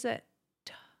revisit.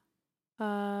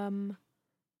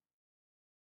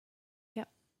 Yep.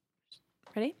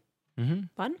 Ready? Mm-hmm.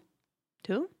 1,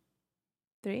 2,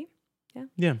 3.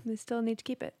 Yeah. We still need to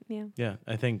keep it. Yeah. Yeah.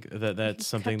 I think that that's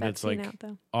something Cut that that's scene like out,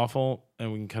 though. awful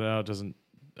and we can cut it out. It doesn't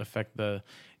affect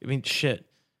shit.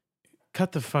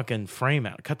 Cut the fucking frame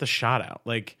out. Cut the shot out.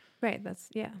 Like, Right. That's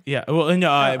yeah. yeah. Well,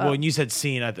 no. Oh. When you said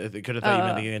scene, I could have thought you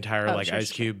meant the entire Oh, like sure, Ice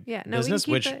sure. Cube Yeah. No, business,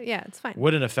 we which can keep it. Yeah, it's fine.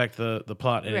 wouldn't affect the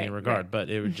plot in any Right, regard, right. but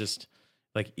it would just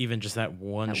like even just that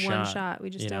one That shot. one shot. We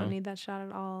just you don't know? need that shot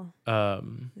at all. Yeah,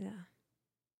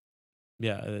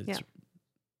 Yeah. it's Yeah.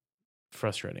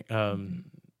 frustrating. Mhm.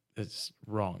 It's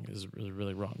wrong. It's really,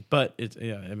 really wrong. But it's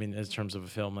I mean, in terms of a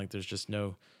film, like there's just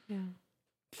no Yeah.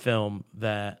 film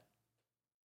that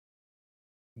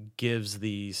gives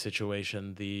the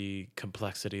situation the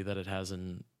complexity that it has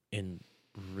in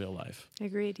real life,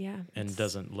 Agreed. Yeah. and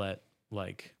doesn't let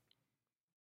like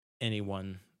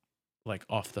anyone like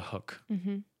off the hook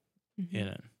Mm-hmm. in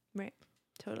it. Right.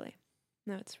 Totally.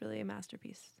 No, it's really a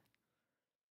masterpiece.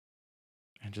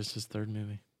 And just his third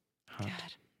movie, hot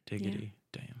God. diggity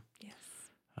damn. Yes.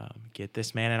 Get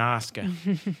this man an Oscar.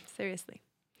 Seriously.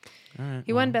 All right,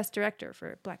 He won well. Best Director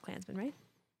for Black Klansman, right?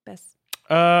 Best.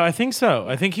 I think so.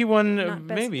 I think he won Not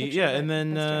Best maybe. Picture, Yeah, but and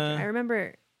then Best Director. I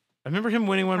remember. him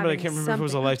winning one, but I having can't remember if it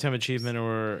was a something. lifetime achievement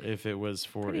or if it was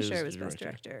for. Pretty sure it his was Best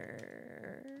director.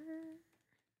 Director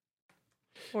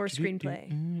or Screenplay.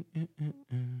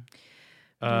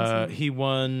 He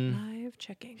won. Live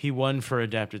checking. He won for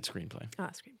adapted screenplay.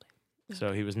 Screenplay.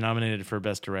 So he was nominated for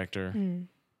best director. Who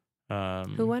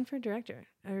won for director?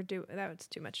 That was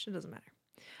too much. It doesn't matter.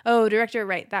 Oh, director,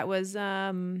 right? That was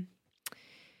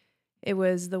it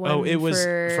was the one. Oh, it was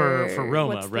for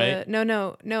Roma, what's right?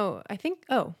 No. I think.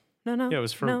 Oh, no. Yeah, it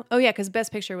was for. No. Oh, yeah, because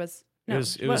Best Picture was. No,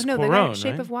 It was no, the Cuarón, guy,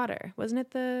 Shape right? of Water, wasn't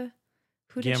it?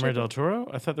 Who did Guillermo Shape del of, Toro.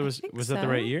 I thought was think that the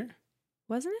right so. year?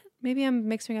 Wasn't it? Maybe I'm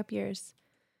mixing up years.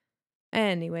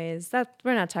 Anyways,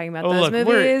 we're not talking about Oh, those look,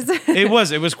 movies. It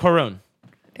was Cuarón.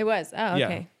 It was. Oh, okay.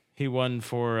 Yeah. He won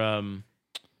for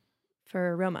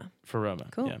For Roma.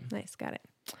 Cool. Yeah. Nice. Got it.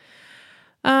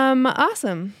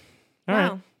 Awesome. All wow.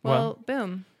 right. Well,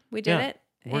 boom. We did yeah. it.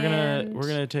 We're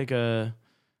gonna take a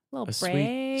little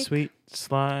break. sweet,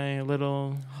 sly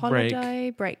little holiday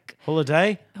break.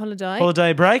 Holiday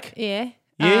break. Yeah.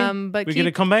 Yeah. But we're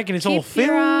gonna come back and it's all keep your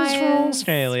films from eyes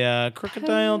Australia.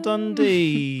 Crocodile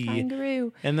Dundee.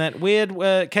 Kangaroo. And that weird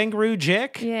Kangaroo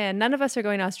Jack. Yeah, none of us are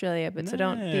going to Australia, but so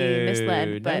don't be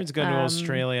misled. But No one's going to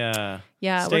Australia.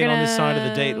 Yeah, Staying we're gonna on this side of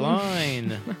the date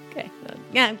line. Okay.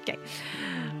 Yeah. Okay.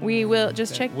 We will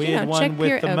just check. Weird one check with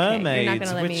your, the okay, mermaids. You're not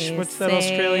gonna let me What's that say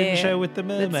Australian show with the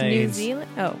that's mermaids? New Zealand.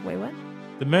 Oh, wait, what?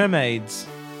 The mermaids.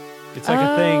 It's like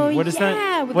a thing. What is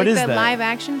that? With What like is the that? live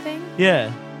action thing.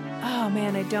 Yeah. Oh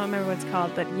man, I don't remember what it's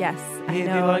called, but yes, I He'd be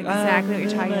know like, exactly what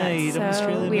you're talking mermaid, I'm about. So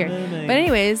Australian weird. mermaid. But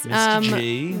anyways, Mr.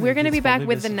 G, we're gonna it's be back probably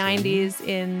with the Mr. G. '90s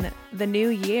in the new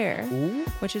year, Ooh.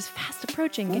 which is fast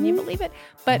approaching. Can you believe it?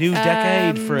 But New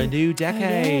decade for a new oh,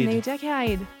 decade. yeah, new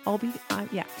decade. I'll be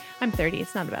yeah. I'm 30.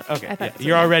 It's not about Okay, I thought yeah, it was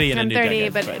you're about- already in a I'm new 30,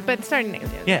 decade, but starting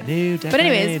next year. Yeah, new decade. But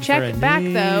anyways, for check a back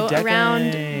new though decade.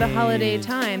 around the holiday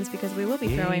times because we will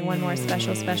be throwing one more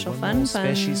special One fun. more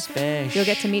special. You'll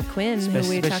get to meet Quinn, who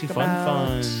we talked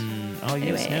about. Oh,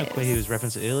 yes, now Anyways. he was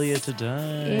referenced earlier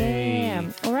today.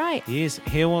 Yeah. All right. Yes,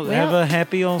 he will Well, have a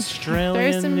happy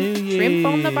Australian Throw some New Year. shrimp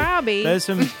on the barbie. There's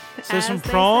some As they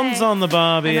prawns say. on the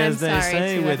barbie, And as I'm they sorry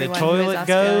say, to where the everyone who is toilet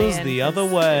goes Australian, the other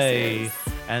 'cause way. this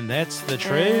is- And that's the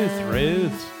truth,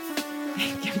 Ruth.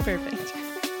 Perfect.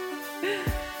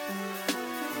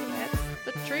 That's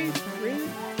the truth, Ruth.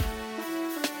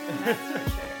 That's for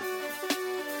sure.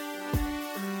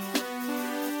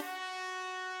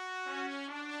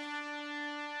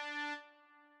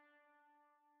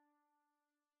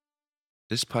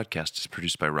 This podcast is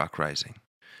produced by Rock Rising.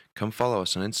 Come follow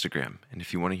us on Instagram, and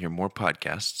if you want to hear more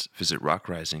podcasts, visit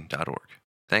rockrising.org.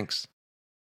 Thanks.